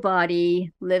 love your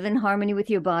body, live in harmony with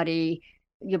your body.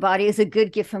 Your body is a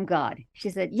good gift from God.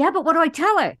 She said, "Yeah, but what do I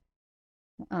tell her?"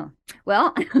 Oh,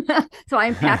 well, so I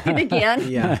unpacked it again.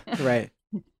 Yeah, right.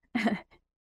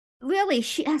 Really,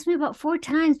 she asked me about 4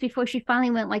 times before she finally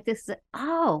went like this.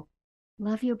 "Oh,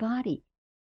 love your body."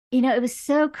 It was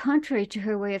so contrary to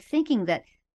her way of thinking that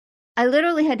I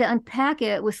literally had to unpack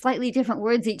it with slightly different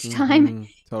words each time,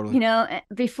 totally.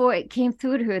 Before it came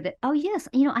through to her that, oh, yes,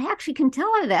 I actually can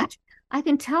tell her that. I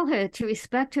can tell her to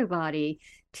respect her body,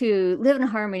 to live in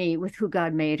harmony with who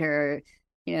God made her,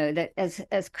 that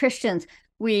as Christians,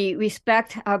 we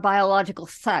respect our biological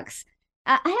sex.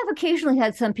 I have occasionally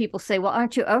had some people say, well,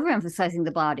 aren't you overemphasizing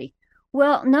the body?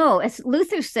 Well, no, as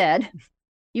Luther said,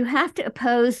 you have to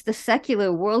oppose the secular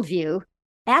worldview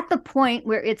at the point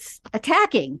where it's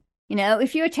attacking.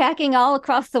 If you're attacking all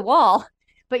across the wall,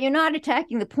 but you're not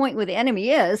attacking the point where the enemy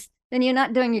is, then you're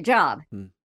not doing your job.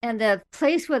 And the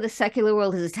place where the secular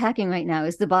world is attacking right now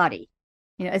is the body.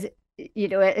 As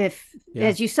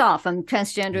you saw from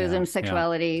transgenderism,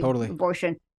 sexuality, totally.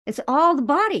 Abortion, it's all the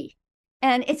body.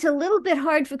 And it's a little bit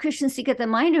hard for Christians to get their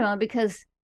mind around because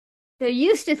they're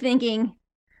used to thinking,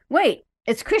 wait,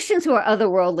 it's Christians who are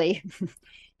otherworldly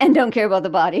and don't care about the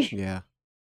body. Yeah.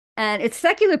 And it's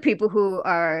secular people who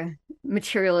are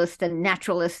materialists and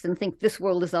naturalists and think this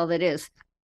world is all that is.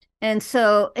 And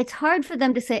so it's hard for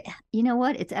them to say, you know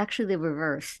what, it's actually the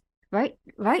reverse.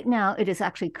 Right now, it is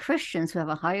actually Christians who have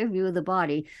a higher view of the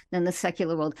body than the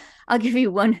secular world. I'll give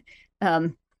you one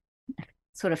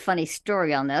sort of funny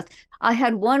story on this. I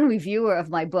had one reviewer of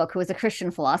my book who was a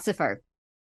Christian philosopher,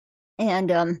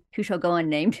 and who shall go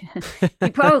unnamed.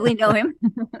 You probably know him.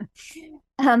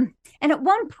 And at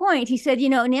one point he said,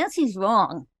 Nancy's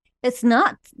wrong. It's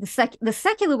not the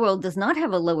secular world does not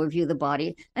have a lower view of the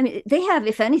body. I mean, they have,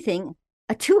 if anything,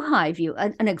 a too high view,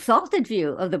 an exalted view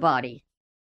of the body.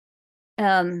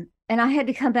 And I had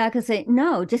to come back and say,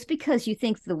 no, just because you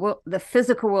think the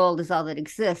physical world is all that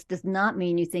exists does not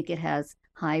mean you think it has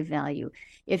high value.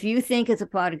 If you think it's a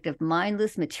product of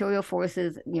mindless material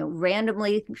forces,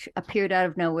 randomly appeared out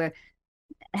of nowhere,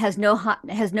 has no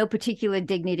particular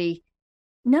dignity,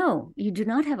 no, you do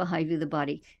not have a high view of the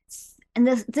body. And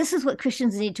this is what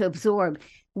Christians need to absorb.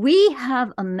 We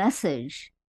have a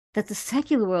message that the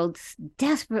secular world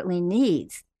desperately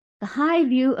needs. the high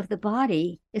view of the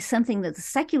body is something that the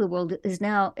secular world is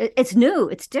now, it's new,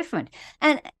 it's different.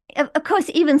 And of course,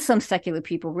 even some secular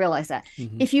people realize that.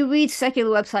 Mm-hmm. If you read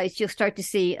secular websites, you'll start to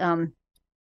see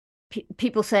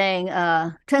people saying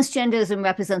transgenderism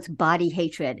represents body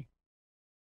hatred.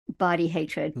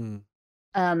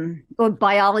 Or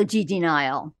biology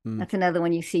denial. That's another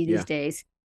one you see these days,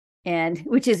 and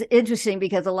which is interesting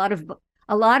because a lot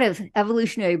of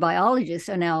evolutionary biologists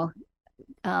are now,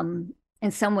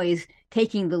 in some ways,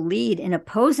 taking the lead in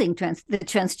opposing the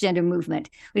transgender movement,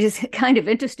 which is kind of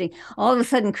interesting. All of a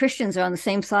sudden, Christians are on the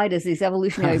same side as these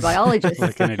evolutionary biologists,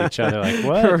 looking at each other like,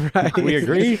 "What? Right. We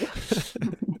agree."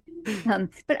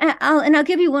 But I'll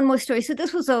give you one more story. So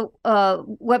this was a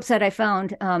website I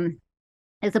found.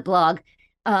 It's a blog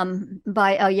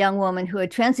by a young woman who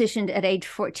had transitioned at age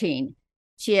 14.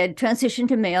 She had transitioned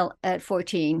to male at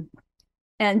 14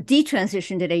 and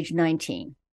detransitioned at age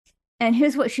 19. And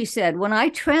here's what she said: when I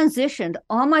transitioned,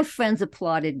 all my friends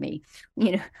applauded me.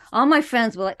 All my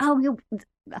friends were like, "Oh,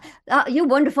 you're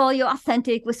wonderful. You're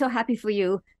authentic. We're so happy for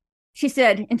you." She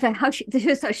said, in fact,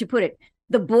 here's how she put it: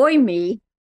 the boy me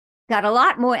got a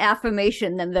lot more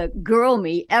affirmation than the girl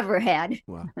me ever had.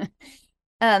 Wow.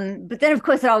 But then, of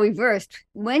course, it all reversed.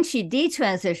 When she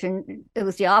detransitioned, it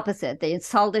was the opposite. They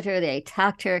insulted her, they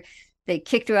attacked her, they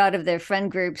kicked her out of their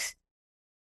friend groups.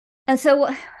 And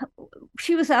so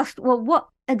she was asked, well, what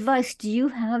advice do you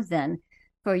have then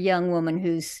for a young woman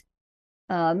who's,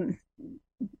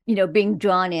 being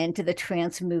drawn into the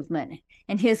trans movement?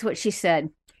 And here's what she said: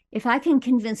 if I can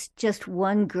convince just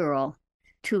one girl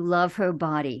to love her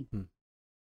body,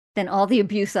 then all the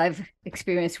abuse I've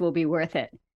experienced will be worth it.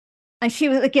 And she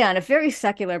was, again, a very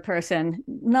secular person,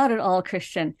 not at all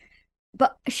Christian,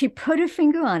 but she put her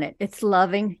finger on it. It's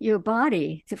loving your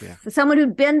body. For someone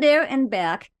who'd been there and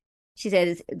back, she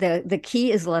said the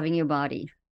key is loving your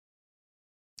body.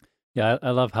 Yeah,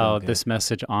 I love how this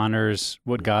message honors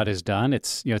what God has done.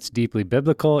 It's deeply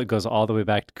biblical. It goes all the way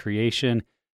back to creation.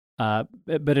 But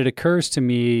it occurs to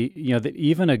me, that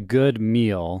even a good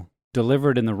meal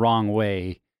delivered in the wrong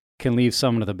way can leave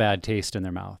someone with a bad taste in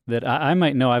their mouth. That I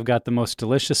might know I've got the most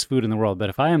delicious food in the world, but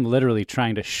if I am literally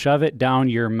trying to shove it down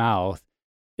your mouth,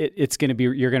 you're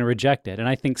going to reject it. And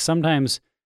I think sometimes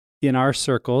in our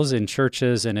circles, in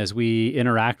churches, and as we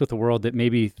interact with the world that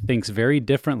maybe thinks very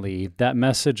differently, that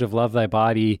message of love thy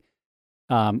body,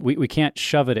 we can't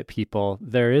shove it at people.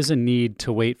 There is a need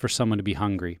to wait for someone to be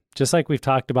hungry. Just like we've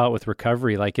talked about with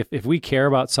recovery, like if we care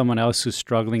about someone else who's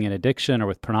struggling in addiction or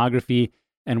with pornography,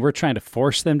 and we're trying to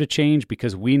force them to change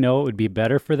because we know it would be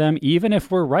better for them, even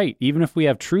if we're right, even if we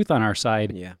have truth on our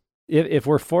side, if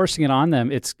we're forcing it on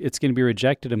them, it's going to be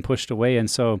rejected and pushed away.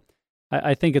 And so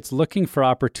I think it's looking for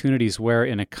opportunities where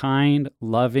in a kind,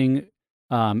 loving,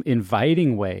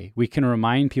 inviting way, we can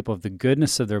remind people of the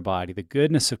goodness of their body, the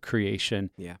goodness of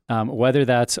creation, whether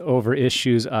that's over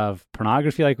issues of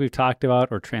pornography like we've talked about,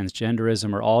 or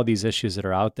transgenderism, or all these issues that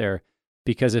are out there.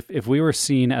 Because if we were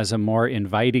seen as a more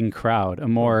inviting crowd,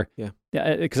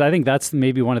 because I think that's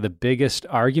maybe one of the biggest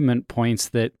argument points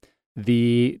that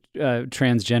the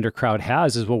transgender crowd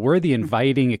has is, well, we're the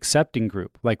inviting, accepting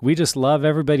group. Like, we just love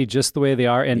everybody just the way they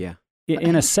are. And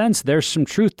in a sense, there's some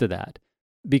truth to that,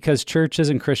 because churches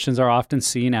and Christians are often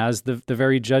seen as the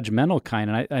very judgmental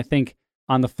kind. And I think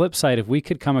on the flip side, if we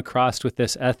could come across with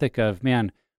this ethic of,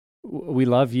 man, we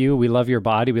love you, we love your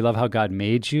body, we love how God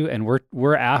made you, and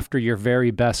we're after your very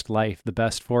best life, the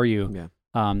best for you.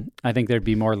 I think there'd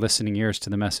be more listening ears to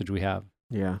the message we have.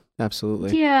 Yeah,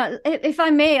 absolutely. Yeah, if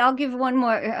I may, I'll give one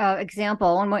more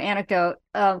example, one more anecdote.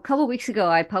 A couple of weeks ago,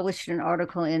 I published an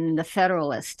article in The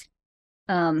Federalist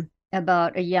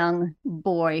about a young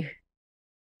boy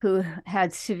who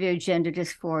had severe gender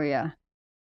dysphoria.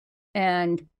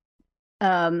 And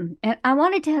I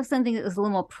wanted to have something that was a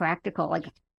little more practical, like,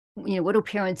 what do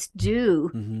parents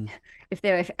do if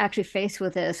they're actually faced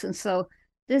with this? And so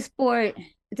this boy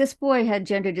had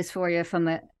gender dysphoria from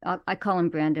I call him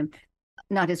Brandon,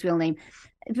 not his real name.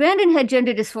 Brandon had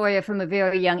gender dysphoria from a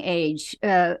very young age,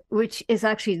 which is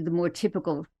actually the more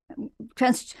typical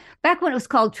back when it was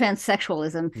called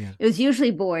transsexualism. It was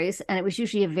usually boys, and it was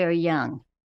usually very young.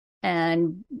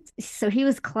 And so he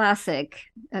was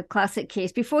a classic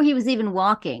case. Before he was even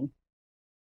walking,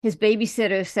 his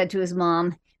babysitter said to his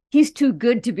mom, "He's too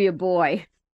good to be a boy,"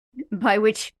 by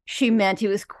which she meant he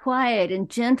was quiet and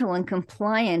gentle and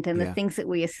compliant, and the things that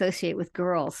we associate with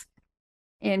girls.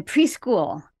 In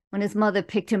preschool, when his mother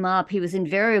picked him up, he was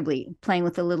invariably playing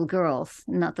with the little girls,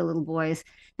 not the little boys.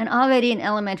 And already in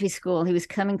elementary school, he was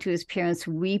coming to his parents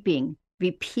weeping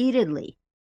repeatedly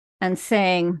and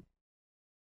saying,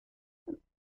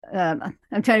 I'm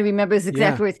trying to remember his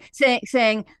exact words,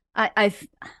 saying,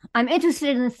 I'm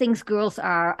interested in the things girls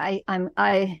are.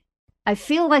 I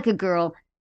feel like a girl.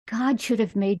 God should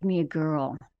have made me a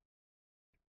girl.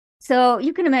 So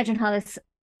you can imagine how this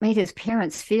made his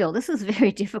parents feel. This was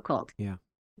very difficult. Yeah.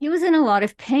 He was in a lot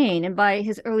of pain, and by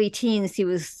his early teens, he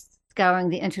was scouring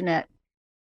the internet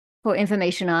for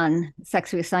information on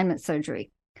sex reassignment surgery.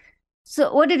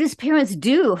 So what did his parents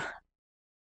do?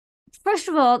 First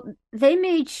of all, they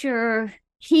made sure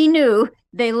he knew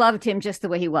they loved him just the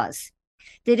way he was.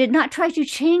 They did not try to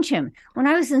change him. When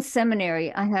I was in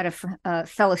seminary, I had a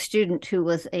fellow student who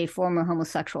was a former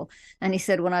homosexual. And he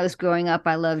said, when I was growing up,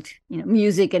 I loved,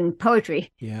 music and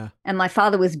poetry. Yeah. And my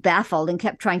father was baffled and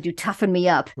kept trying to toughen me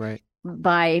up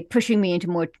by pushing me into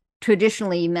more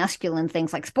traditionally masculine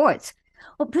things like sports.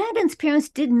 Well, Brandon's parents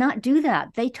did not do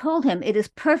that. They told him it is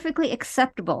perfectly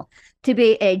acceptable to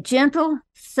be a gentle,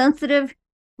 sensitive,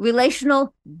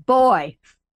 relational boy.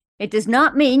 It does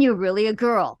not mean you're really a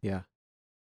girl. Yeah.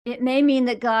 It may mean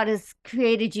that God has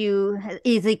created you,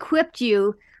 he's equipped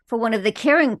you for one of the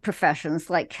caring professions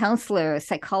like counselor,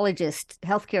 psychologist,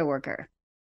 healthcare worker.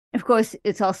 Of course,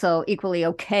 it's also equally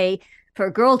okay for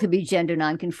a girl to be gender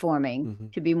nonconforming,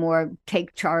 to be more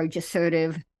take charge,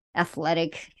 assertive,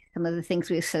 athletic, some of the things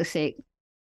we associate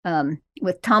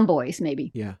with tomboys,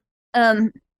 maybe. Yeah.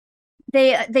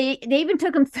 They even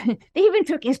took him. They even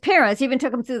took his parents. Even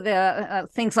took him through the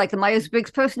things like the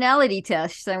Myers-Briggs personality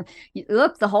test. So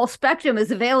look, the whole spectrum is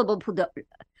available.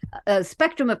 The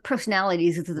spectrum of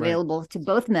personalities is available to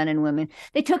both men and women.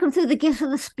 They took him through the gifts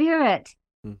of the Spirit,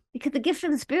 because the gifts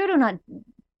of the Spirit are not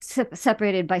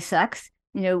separated by sex.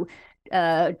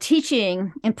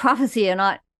 Teaching and prophecy are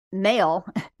not male,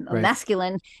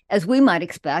 masculine, as we might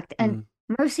expect, and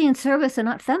mercy and service are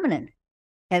not feminine,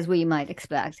 as we might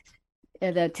expect.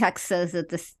 The text says that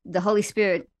the Holy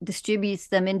Spirit distributes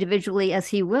them individually as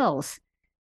he wills.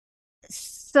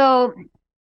 So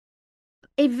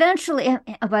eventually,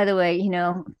 by the way,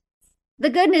 the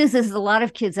good news is a lot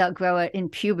of kids outgrow it in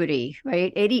puberty,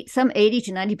 right? 80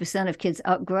 to 90% of kids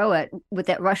outgrow it with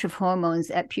that rush of hormones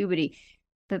at puberty,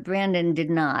 but Brandon did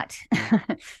not.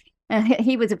 And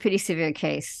he was a pretty severe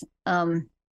case.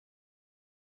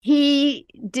 He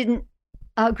didn't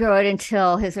outgrow it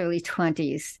until his early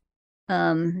 20s.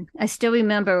 I still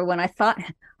remember when I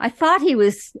thought he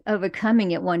was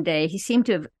overcoming it one day. He seemed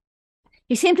to have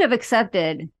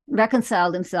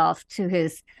reconciled himself to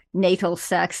his natal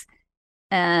sex,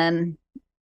 and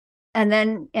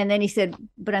then he said,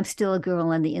 "But I'm still a girl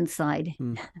on the inside."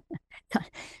 No,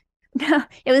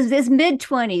 it was his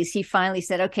mid-20s. He finally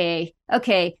said, "Okay,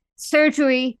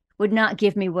 surgery would not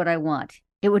give me what I want.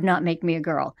 It would not make me a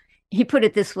girl." He put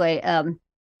it this way.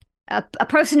 A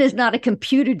person is not a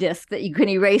computer disk that you can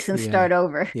erase and start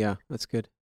over. Yeah, that's good.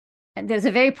 And there's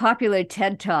a very popular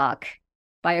TED Talk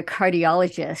by a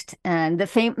cardiologist. And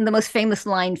the most famous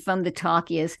line from the talk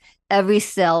is, every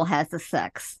cell has a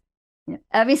sex.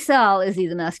 Every cell is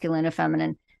either masculine or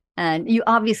feminine. And you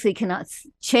obviously cannot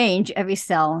change every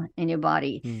cell in your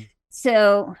body.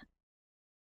 So,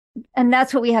 and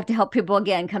that's what we have to help people,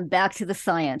 again, come back to the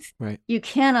science. Right. You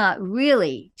cannot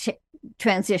really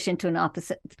transition to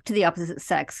the opposite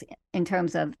sex in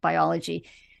terms of biology.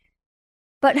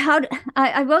 But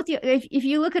I wrote if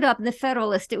you look it up in the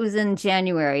Federalist, it was in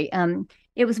January.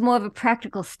 It was more of a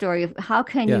practical story of how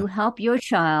can you help your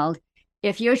child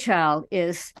if your child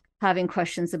is having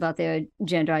questions about their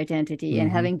gender identity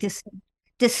and having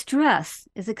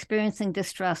experiencing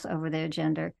distress over their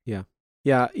gender.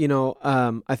 Yeah,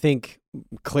 I think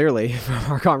clearly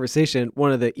from our conversation,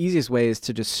 one of the easiest ways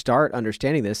to just start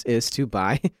understanding this is to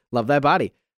buy Love Thy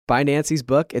Body. Buy Nancy's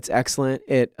book. It's excellent.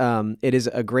 It is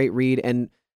a great read. And,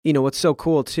 what's so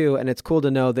cool too, and it's cool to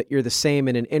know that you're the same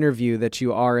in an interview that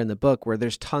you are in the book, where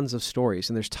there's tons of stories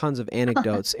and there's tons of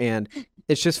anecdotes. And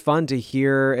it's just fun to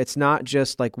hear. It's not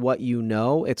just like what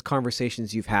it's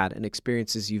conversations you've had and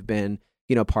experiences you've been,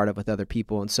 part of with other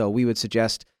people. And so we would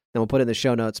suggest, and we'll put it in the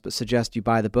show notes, but suggest you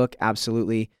buy the book.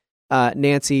 Absolutely.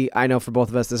 Nancy, I know for both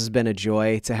of us, this has been a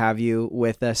joy to have you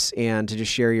with us and to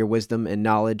just share your wisdom and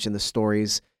knowledge, and the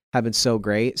stories have been so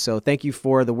great. So thank you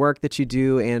for the work that you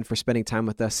do and for spending time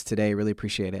with us today. Really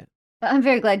appreciate it. I'm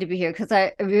very glad to be here because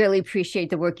I really appreciate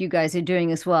the work you guys are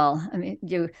doing as well. I mean,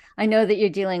 I know that you're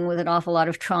dealing with an awful lot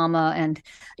of trauma, and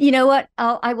you know what?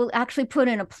 I will actually put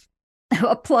in a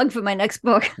plug for my next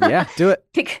book. Yeah, do it.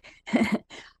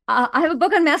 I have a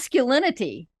book on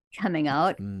masculinity coming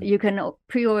out. You can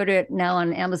pre-order it now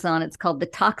on Amazon. It's called The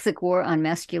Toxic War on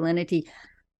Masculinity.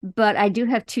 But I do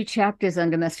have 2 chapters on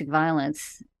domestic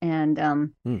violence,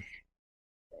 and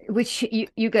which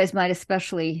you guys might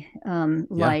especially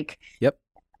like. Yep.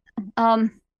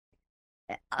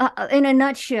 in a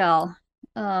nutshell,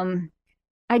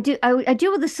 I deal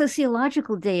with the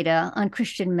sociological data on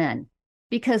Christian men,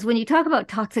 because when you talk about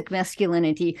toxic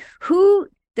masculinity, who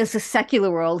does the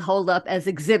secular world hold up as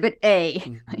exhibit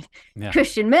A? Yeah.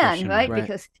 Christian men, Christian men, right? right.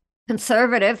 Because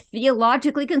conservative,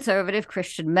 theologically conservative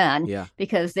Christian men, Yeah.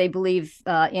 because they believe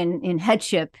in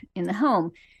headship in the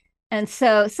home. And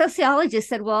so sociologists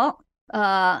said, well,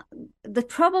 the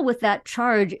trouble with that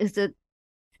charge is that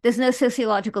there's no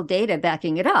sociological data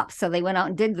backing it up. So they went out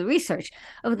and did the research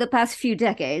over the past few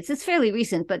decades. It's fairly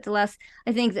recent, but the last,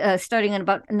 I think, starting in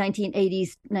about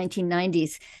 1980s,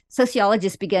 1990s,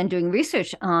 sociologists began doing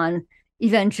research on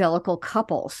evangelical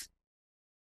couples.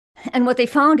 And what they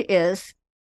found is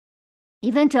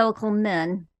evangelical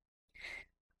men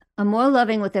are more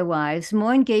loving with their wives,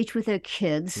 more engaged with their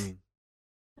kids,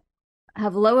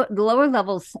 have lower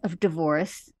levels of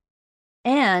divorce,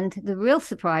 and the real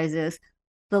surprise is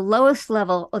the lowest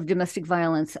level of domestic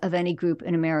violence of any group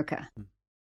in America.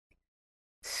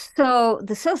 So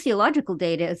the sociological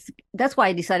data that's why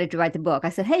I decided to write the book. I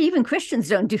said, hey, even Christians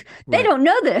they don't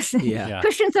know this. Yeah.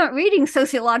 Christians aren't reading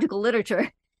sociological literature.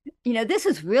 This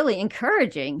is really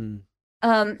encouraging.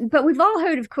 But we've all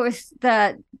heard, of course,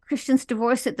 that Christians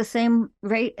divorce at the same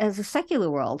rate as the secular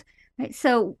world, right?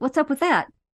 So what's up with that?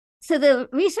 So the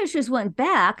researchers went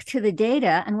back to the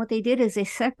data, and what they did is they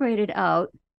separated out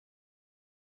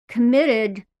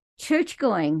committed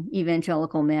church-going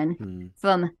evangelical men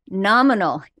from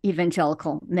nominal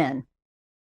evangelical men,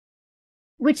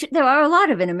 which there are a lot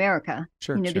of in America.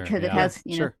 Sure, because it has,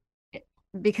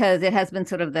 because it has been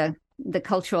sort of the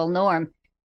cultural norm.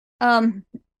 And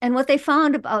what they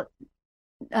found about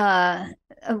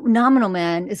nominal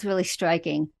men is really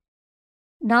striking.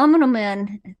 Nominal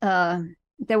men,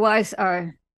 their wives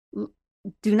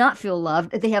do not feel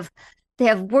loved. They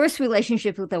have worse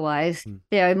relationships with their wives.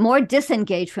 They are more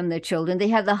disengaged from their children. They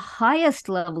have the highest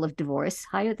level of divorce,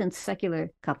 higher than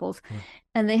secular couples,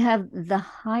 and they have the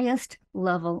highest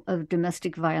level of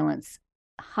domestic violence,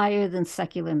 higher than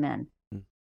secular men.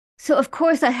 So, of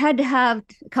course, I had to have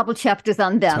a couple chapters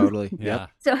on them. Totally. Yeah. Yep.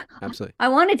 So Absolutely. I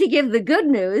wanted to give the good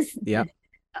news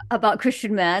about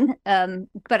Christian men,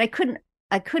 but I couldn't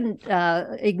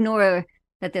ignore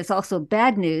that there's also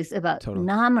bad news about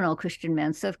nominal Christian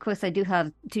men. So, of course, I do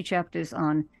have 2 chapters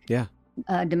on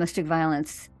domestic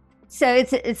violence. So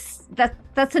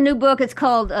that's a new book. It's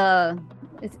called,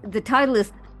 the title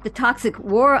is The Toxic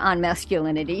War on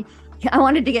Masculinity. I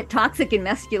wanted to get toxic and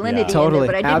masculinity in there,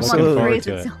 but I didn't want to phrase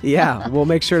it. Yeah, we'll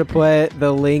make sure to put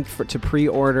the link to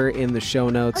pre-order in the show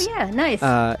notes. Oh, yeah, nice.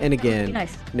 And again,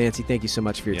 Nancy, thank you so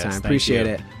much for your time. Appreciate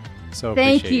it. So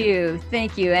thank you.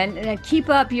 And keep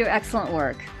up your excellent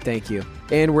work. Thank you.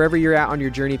 And wherever you're at on your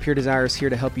journey, Pure Desire is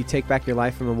here to help you take back your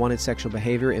life from unwanted sexual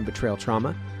behavior and betrayal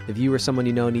trauma. If you or someone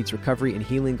you know needs recovery and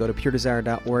healing, go to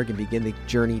puredesire.org and begin the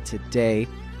journey today.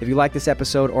 If you like this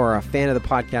episode or are a fan of the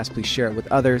podcast, please share it with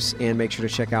others and make sure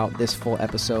to check out this full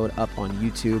episode up on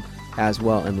YouTube as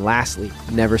well. And lastly,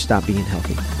 never stop being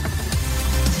healthy.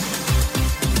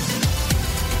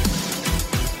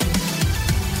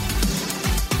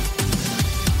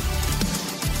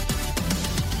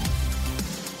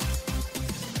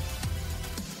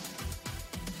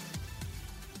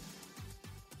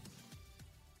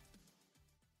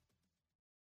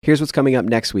 Here's what's coming up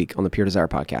next week on the Pure Desire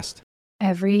podcast.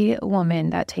 Every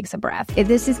woman that takes a breath.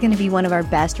 This is going to be one of our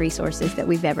best resources that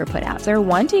we've ever put out. They're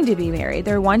wanting to be married.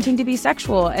 They're wanting to be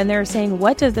sexual. And they're saying,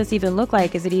 what does this even look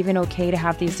like? Is it even okay to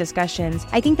have these discussions?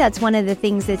 I think that's one of the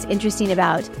things that's interesting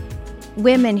about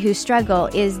women who struggle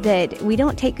is that we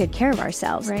don't take good care of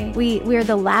ourselves. Right. We're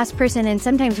the last person, and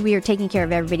sometimes we are taking care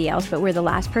of everybody else, but we're the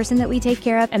last person that we take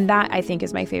care of. And that, I think,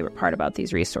 is my favorite part about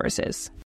these resources.